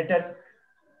to an Airtel,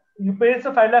 you place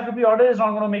a 5 lakh rupee order, is not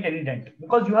going to make any dent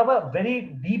because you have a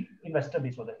very deep investor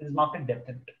base over there. There's market depth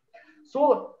in it.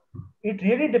 So it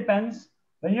really depends.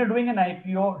 When you're doing an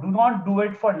IPO, do not do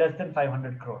it for less than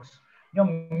 500 crores. Your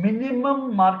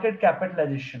minimum market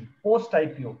capitalization post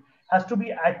IPO has to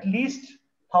be at least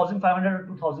 1,500 or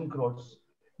 2,000 crores.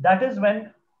 That is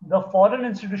when the foreign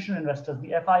institutional investors, the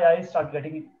FIIs, start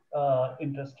getting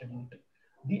interested in it.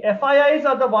 The FIIs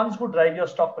are the ones who drive your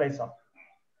stock price up.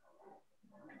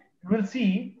 You will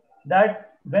see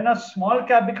that when a small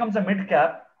cap becomes a mid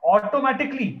cap,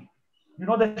 automatically,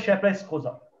 the share price goes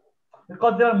up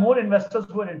because there are more investors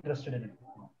who are interested in it.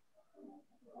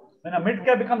 When a mid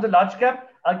cap becomes a large cap,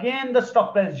 again, the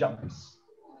stock price jumps.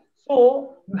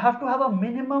 So you have to have a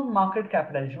minimum market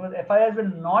capitalization, because FIIs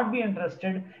will not be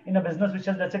interested in a business which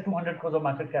has, let's say, 200 crores of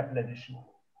market capitalization.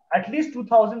 At least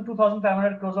 2,000,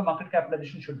 2,500 crores of market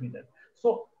capitalization should be there.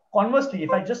 So conversely, if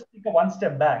I just take a one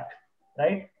step back,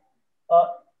 right?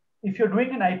 If you're doing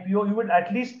an IPO, you would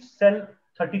at least sell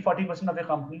 30-40% of your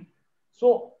company.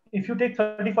 So if you take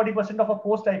 30-40% of a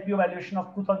post-IPO valuation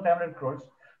of 2,500 crores,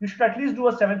 you should at least do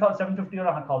a 750 or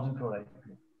 1,000 crore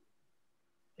IPO.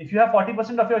 If you have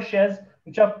 40% of your shares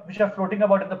which are floating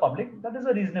about in the public, that is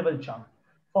a reasonable chunk.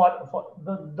 For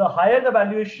the higher the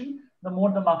valuation, the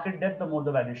more the market depth, the more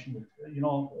the valuation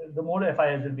will, the more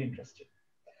FIIs will be interested.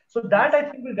 So that I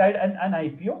think will guide an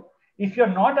IPO. If you're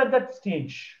not at that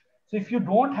stage, so if you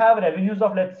don't have revenues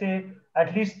of, let's say,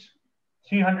 at least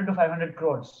 300 to 500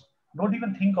 crores, don't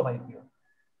even think of IPO.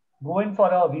 Go in for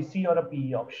a VC or a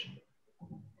PE option.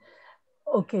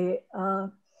 Okay.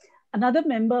 Another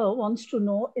member wants to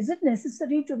know, is it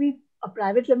necessary to be a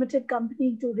private limited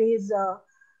company to raise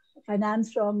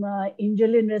finance from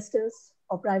angel investors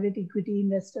or private equity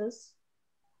investors?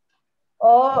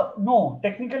 No,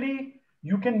 technically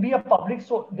you can be a public.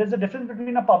 So there's a difference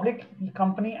between a public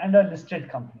company and a listed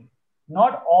company.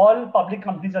 Not all public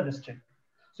companies are listed.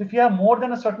 So if you have more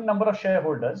than a certain number of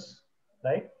shareholders,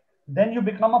 right, then you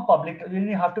become a public, then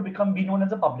you have to be known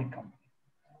as a public company.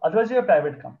 Otherwise you're a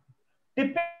private company.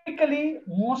 Typically,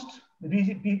 most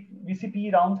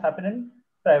VCPE rounds happen in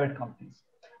private companies.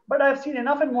 But I've seen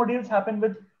enough and more deals happen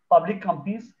with public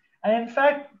companies. And in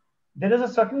fact, there is a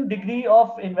certain degree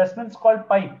of investments called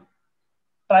PIPE,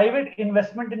 private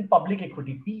investment in public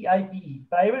equity, PIPE,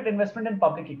 private investment in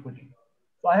public equity.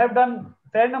 So I have done a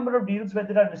fair number of deals where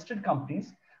there are listed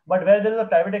companies, but where there is a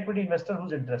private equity investor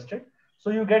who's interested. So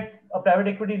you get a private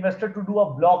equity investor to do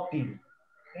a block deal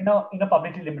in a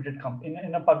publicly limited company,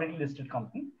 in a publicly listed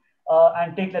company,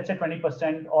 and take, let's say,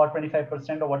 20% or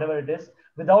 25% or whatever it is,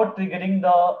 without triggering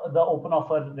the open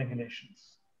offer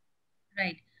regulations.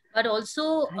 Right. But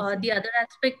also the other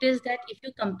aspect is that if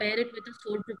you compare it with a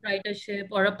sole proprietorship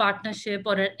or a partnership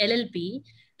or an LLP,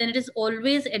 then it is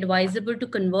always advisable to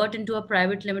convert into a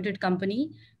private limited company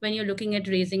when you're looking at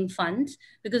raising funds,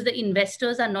 because the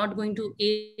investors are not going to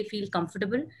feel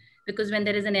comfortable, because when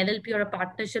there is an LLP or a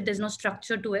partnership, there's no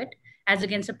structure to it, as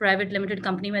against a private limited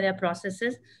company where there are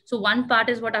processes. So one part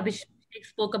is what Abhishek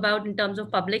spoke about in terms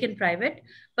of public and private.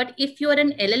 But if you're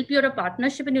an LLP or a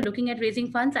partnership and you're looking at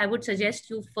raising funds, I would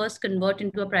suggest you first convert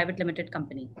into a private limited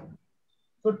company.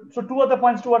 So two other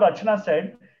points to what Archana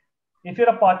said. If you're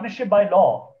a partnership by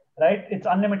law, right, it's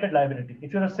unlimited liability.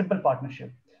 If you're a simple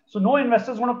partnership. So no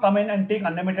investors want to come in and take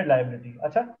unlimited liability.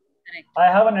 Acha? I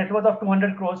have a net worth of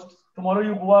 200 crores. Tomorrow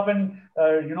you go up and,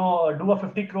 do a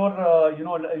 50 crore,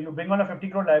 you bring on a 50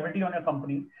 crore liability on your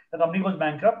company. The company goes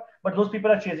bankrupt, but those people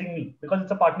are chasing me because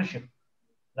it's a partnership,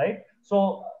 right?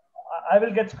 So I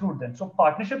will get screwed then. So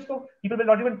partnerships, so people will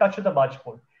not even touch with a barge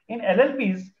pole. In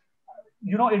LLPs,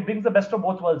 it brings the best of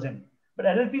both worlds in. But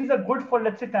LLPs are good for,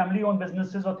 let's say, family-owned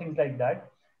businesses or things like that,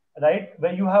 right?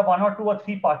 Where you have 1 or 2 or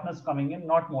 3 partners coming in,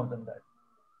 not more than that.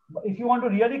 But if you want to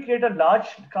really create a large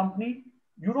company,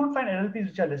 you don't find LLPs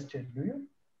which are listed, do you?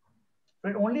 So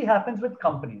it only happens with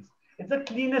companies. It's the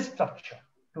cleanest structure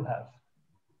to have.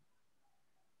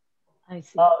 I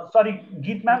see. Sorry,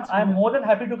 Geet ma'am, I'm more than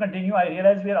happy to continue. I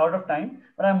realize we are out of time,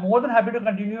 but I'm more than happy to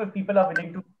continue if people are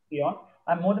willing to stay on.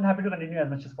 I'm more than happy to continue as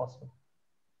much as possible.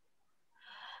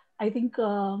 I think,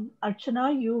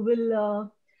 Archana, you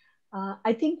will,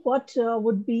 I think what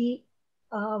would be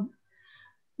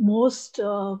most,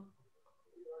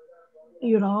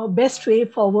 best way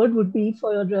forward would be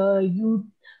for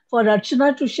for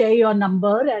Archana to share your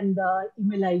number and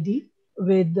email ID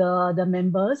with the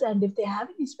members. And if they have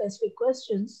any specific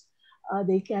questions,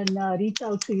 they can reach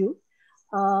out to you.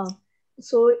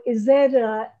 So is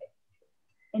there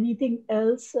anything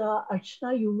else,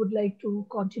 Archana, you would like to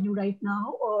continue right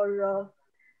now, or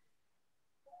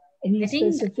any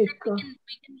specific? We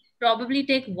can probably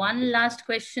take one last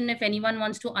question if anyone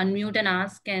wants to unmute and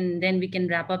ask, and then we can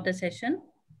wrap up the session.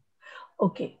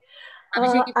 Okay.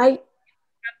 Abhishek, I have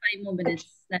 5 more minutes.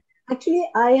 Actually,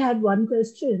 I had one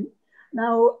question.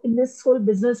 Now, in this whole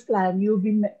business plan, you've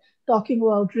been talking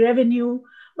about revenue,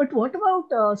 but what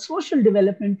about social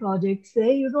development projects? There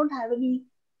you don't have any,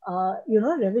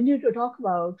 revenue to talk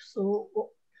about. So,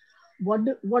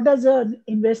 what does an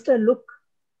investor look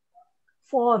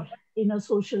for in a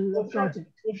social project?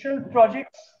 Social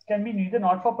projects can be neither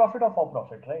not-for-profit or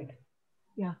for-profit, right?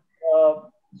 Yeah.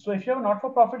 So if you have a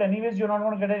not-for-profit, anyways, you're not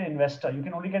going to get an investor. You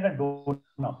can only get a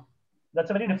donor. That's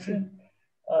a very different,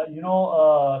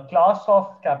 class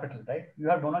of capital, right? You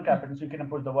have donor capital, so you can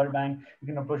approach the World Bank, you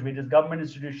can approach various government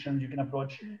institutions, you can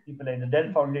approach people like the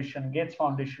Dell Foundation, Gates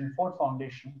Foundation, Ford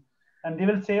Foundation, and they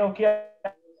will say, okay,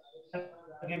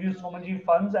 I'll give you so many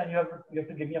funds, and you have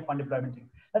to give me a fund deployment thing.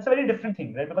 That's a very different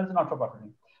thing, right? Because it's not for profit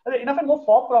thing. There are enough and more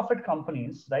for-profit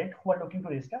companies, right, who are looking to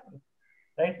raise capital,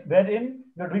 right? Wherein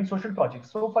you're doing social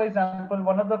projects. So, for example,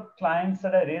 one of the clients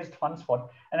that I raised funds for,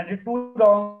 and I did 2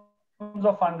 rounds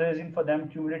of fundraising for them,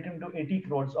 cumulating to 80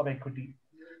 crores of equity.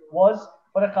 was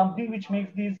for a company which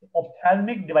makes these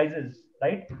ophthalmic devices,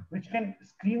 right? Which can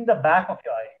screen the back of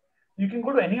your eye. You can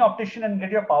go to any optician and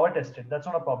get your power tested. That's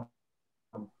not a problem.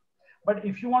 But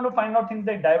if you want to find out things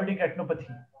like diabetic retinopathy,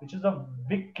 which is a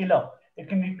big killer, it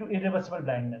can lead to irreversible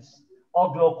blindness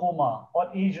or glaucoma or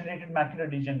age-related macular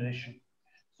degeneration.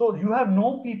 So you have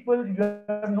no people, you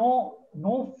have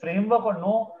no framework or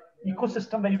no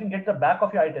ecosystem where you can get the back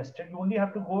of your eye tested. You only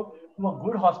have to go to a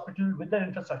good hospital with their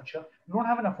infrastructure. You don't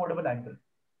have an affordable angle.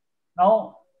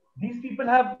 Now, these people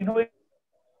have innovated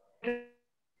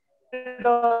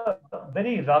a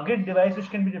very rugged device which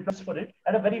can be replaced for it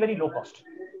at a very, very low cost.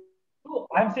 So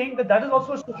I'm saying that that is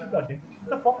also a social project.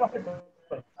 It's a for-profit project.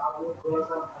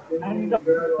 And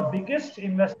the biggest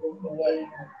investors in the world,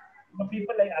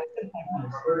 people like Axel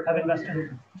Partners have invested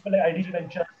in people like IDG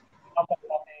Ventures,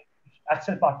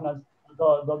 Axel Partners,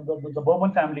 the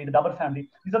Bowman family, the Dabur family.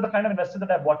 These are the kind of investors that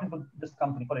have bought into this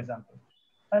company, for example.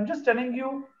 I'm just telling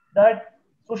you that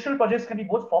social projects can be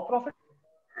both for-profit.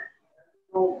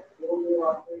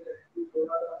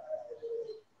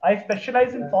 I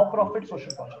specialize in for-profit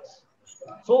social projects.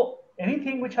 So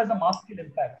anything which has a mass scale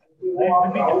impact, right,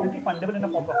 will be definitely fundable in a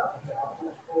for-profit.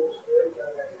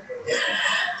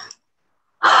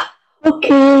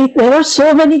 Okay, there are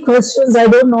so many questions. I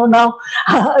don't know now,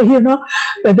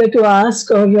 whether to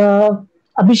ask or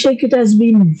Abhishek. It has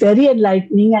been very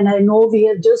enlightening, and I know we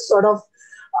have just sort of,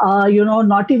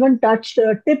 not even touched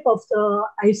the tip of the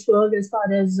iceberg as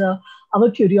far as our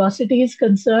curiosity is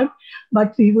concerned.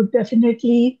 But we would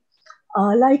definitely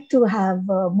like to have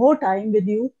more time with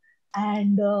you.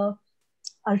 And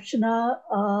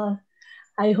Archana,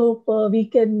 I hope we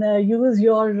can use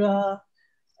your,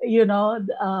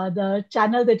 the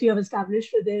channel that you have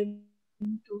established with him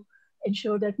to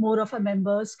ensure that more of our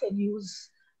members can use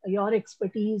your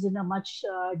expertise in a much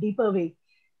deeper way.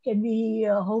 Can we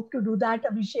hope to do that,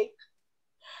 Abhishek?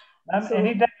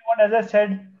 Anytime you want, as I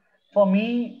said, for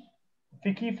me,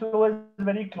 FICCIFLO is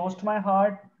very close to my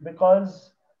heart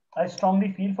because I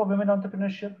strongly feel for women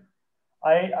entrepreneurship.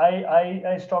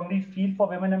 I strongly feel for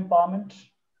women empowerment.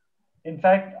 In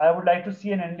fact, I would like to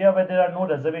see an India where there are no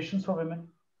reservations for women,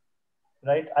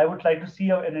 right? I would like to see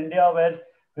an India where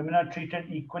women are treated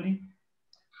equally.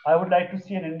 I would like to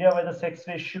see an India where the sex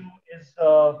ratio is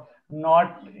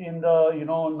not in the,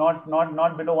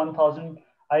 not below 1,000.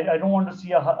 I don't want to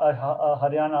see a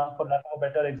Haryana, for lack of a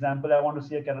better example. I want to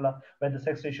see a Kerala where the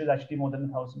sex ratio is actually more than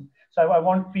 1,000. So I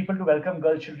want people to welcome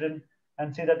girl children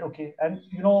and say that, okay. And,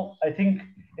 I think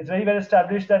it's very well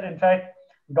established that, in fact,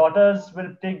 daughters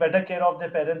will take better care of their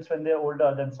parents when they're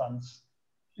older than sons.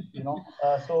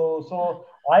 So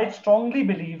I strongly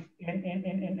believe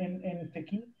in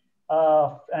FICCI.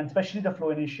 And especially the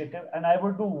Flow initiative. And I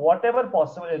will do whatever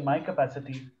possible in my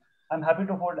capacity. I'm happy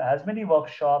to hold as many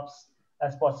workshops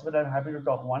as possible. I'm happy to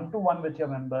talk one-to-one with your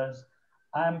members.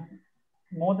 I'm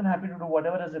more than happy to do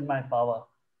whatever is in my power,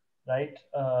 right?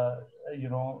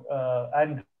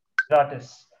 And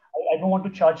gratis. I don't want to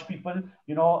charge people,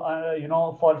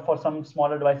 for some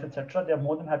smaller device, etc. They're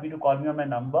more than happy to call me on my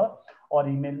number or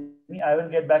email me. I will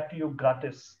get back to you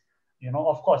gratis.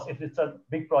 Of course, if it's a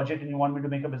big project and you want me to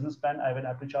make a business plan, I will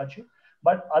have to charge you.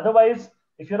 But otherwise,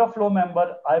 if you're a Flow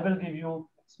member, I will give you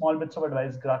small bits of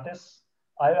advice gratis.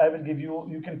 I will give you,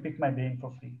 you can pick my brain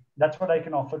for free. That's what I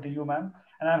can offer to you, ma'am.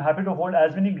 And I'm happy to hold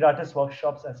as many gratis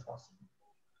workshops as possible.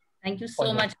 Thank you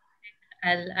so much.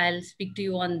 I'll speak to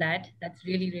you on that. That's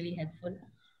really, really helpful.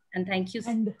 And thank you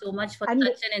so much for such an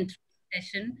interesting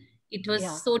session. It was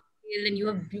so detailed, and you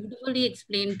have beautifully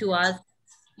explained to us,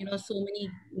 so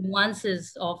many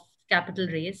nuances of capital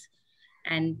raise.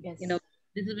 And,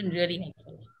 this has been really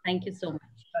helpful. Thank you so much.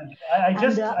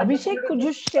 Abhishek, could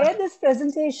you share this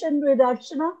presentation with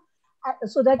Archana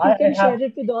so that you can share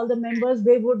it with all the members?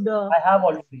 They would. I have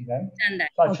already, right?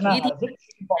 So Archana has it.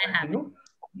 I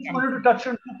just wanted to touch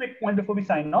on two quick points before we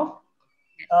sign off.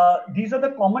 These are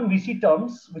the common VC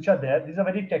terms which are there. These are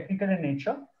very technical in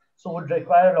nature, so would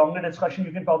require a longer discussion.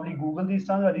 You can probably Google these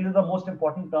terms, but these are the most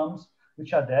important terms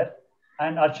which are there.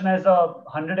 And Archana is a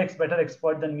 100x better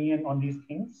expert than me on these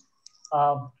things.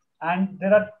 And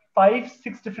there are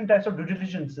 5-6 different types of due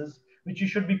diligences which you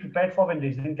should be prepared for when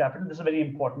raising capital. This is very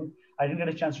important. I didn't get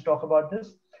a chance to talk about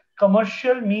this.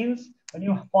 Commercial means when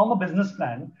you form a business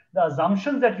plan, the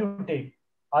assumptions that you take,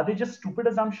 are they just stupid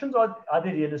assumptions or are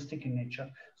they realistic in nature?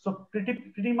 So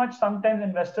pretty much sometimes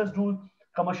investors do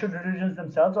commercial due diligence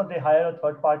themselves, or they hire a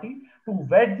third party to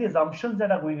vet the assumptions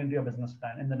that are going into your business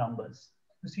plan in the numbers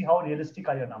to see how realistic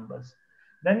are your numbers.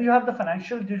 Then you have the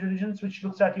financial due diligence, which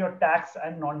looks at your tax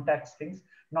and non-tax things.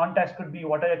 Non-tax could be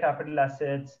what are your capital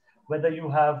assets, whether you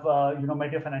have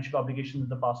met your financial obligations in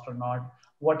the past or not,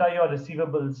 what are your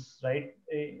receivables, right?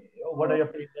 What are your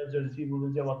payables, your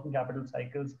receivables, your working capital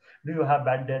cycles? Do you have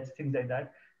bad debts, things like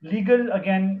that? Legal,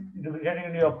 again, getting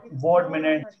into your board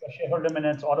minutes, your shareholder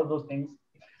minutes, all of those things,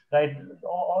 right?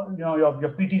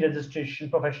 Your PT registration,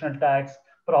 professional tax,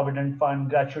 provident fund,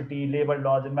 gratuity, labor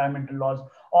laws, environmental laws,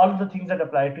 all of the things that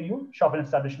apply to you, Shop and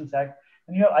Establishments Act.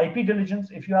 And your IP diligence,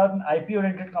 if you have an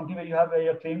IP-oriented company where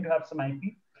you claim to have some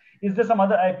IP, is there some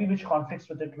other IP which conflicts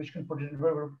with it, which can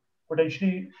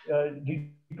potentially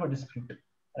lead to a dispute,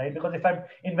 right? Because if I'm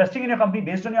investing in your company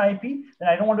based on your IP, then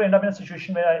I don't want to end up in a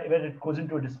situation where it goes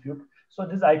into a dispute. So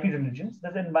there's IP diligence,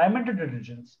 there's environmental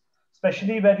diligence,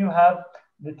 especially where you have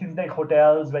the things like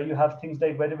hotels, where you have things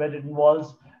like where it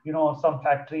involves, some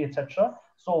factory, etc.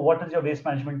 So what is your waste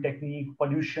management technique,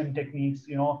 pollution techniques,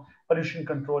 pollution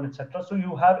control, etc. So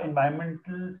you have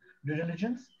environmental due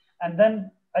diligence. And then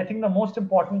I think the most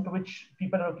important, which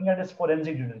people are looking at, is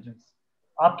forensic due diligence.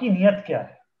 Aapki niyat kya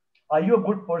hai? Are you a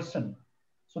good person?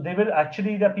 So there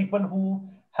are people who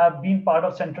have been part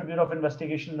of Central Bureau of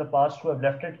Investigation in the past who have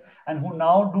left it and who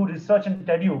now do research and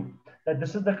tell you that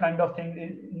this is the kind of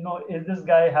thing, is this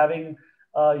guy having,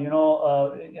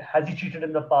 has he cheated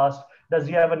in the past? Does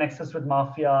he have a nexus with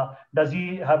mafia? Does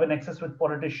he have a nexus with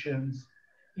politicians?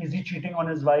 Is he cheating on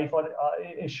his wife, or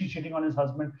is she cheating on his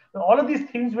husband? So all of these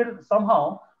things will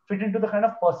somehow fit into the kind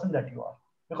of person that you are.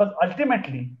 Because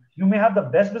ultimately, you may have the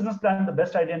best business plan, the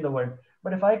best idea in the world,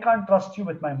 but if I can't trust you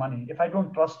with my money, if I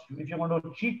don't trust you, if you're going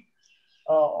to cheat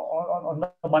on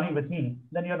the money with me,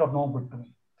 then you're of no good to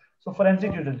me. So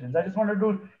forensic due diligence. I just wanted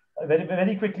to very,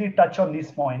 very quickly touch on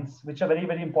these points, which are very,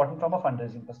 very important from a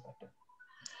fundraising perspective.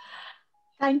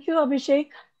 Thank you, Abhishek.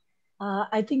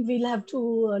 I think we'll have to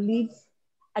leave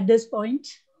at this point.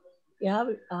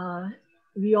 Yeah,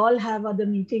 we all have other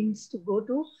meetings to go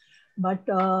to, but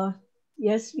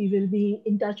yes, we will be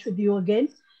in touch with you again.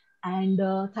 And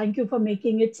thank you for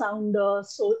making it sound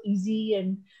so easy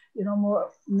and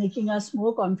making us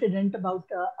more confident about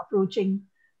approaching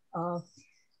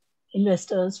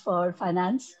investors for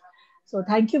finance. So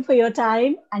thank you for your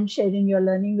time and sharing your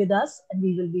learning with us, and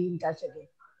we will be in touch again.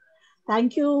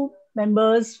 Thank you,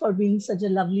 members, for being such a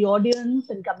lovely audience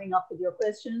and coming up with your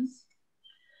questions.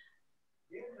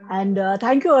 And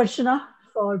thank you, Archana,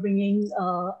 for bringing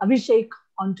Abhishek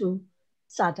onto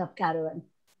Startup Caravan.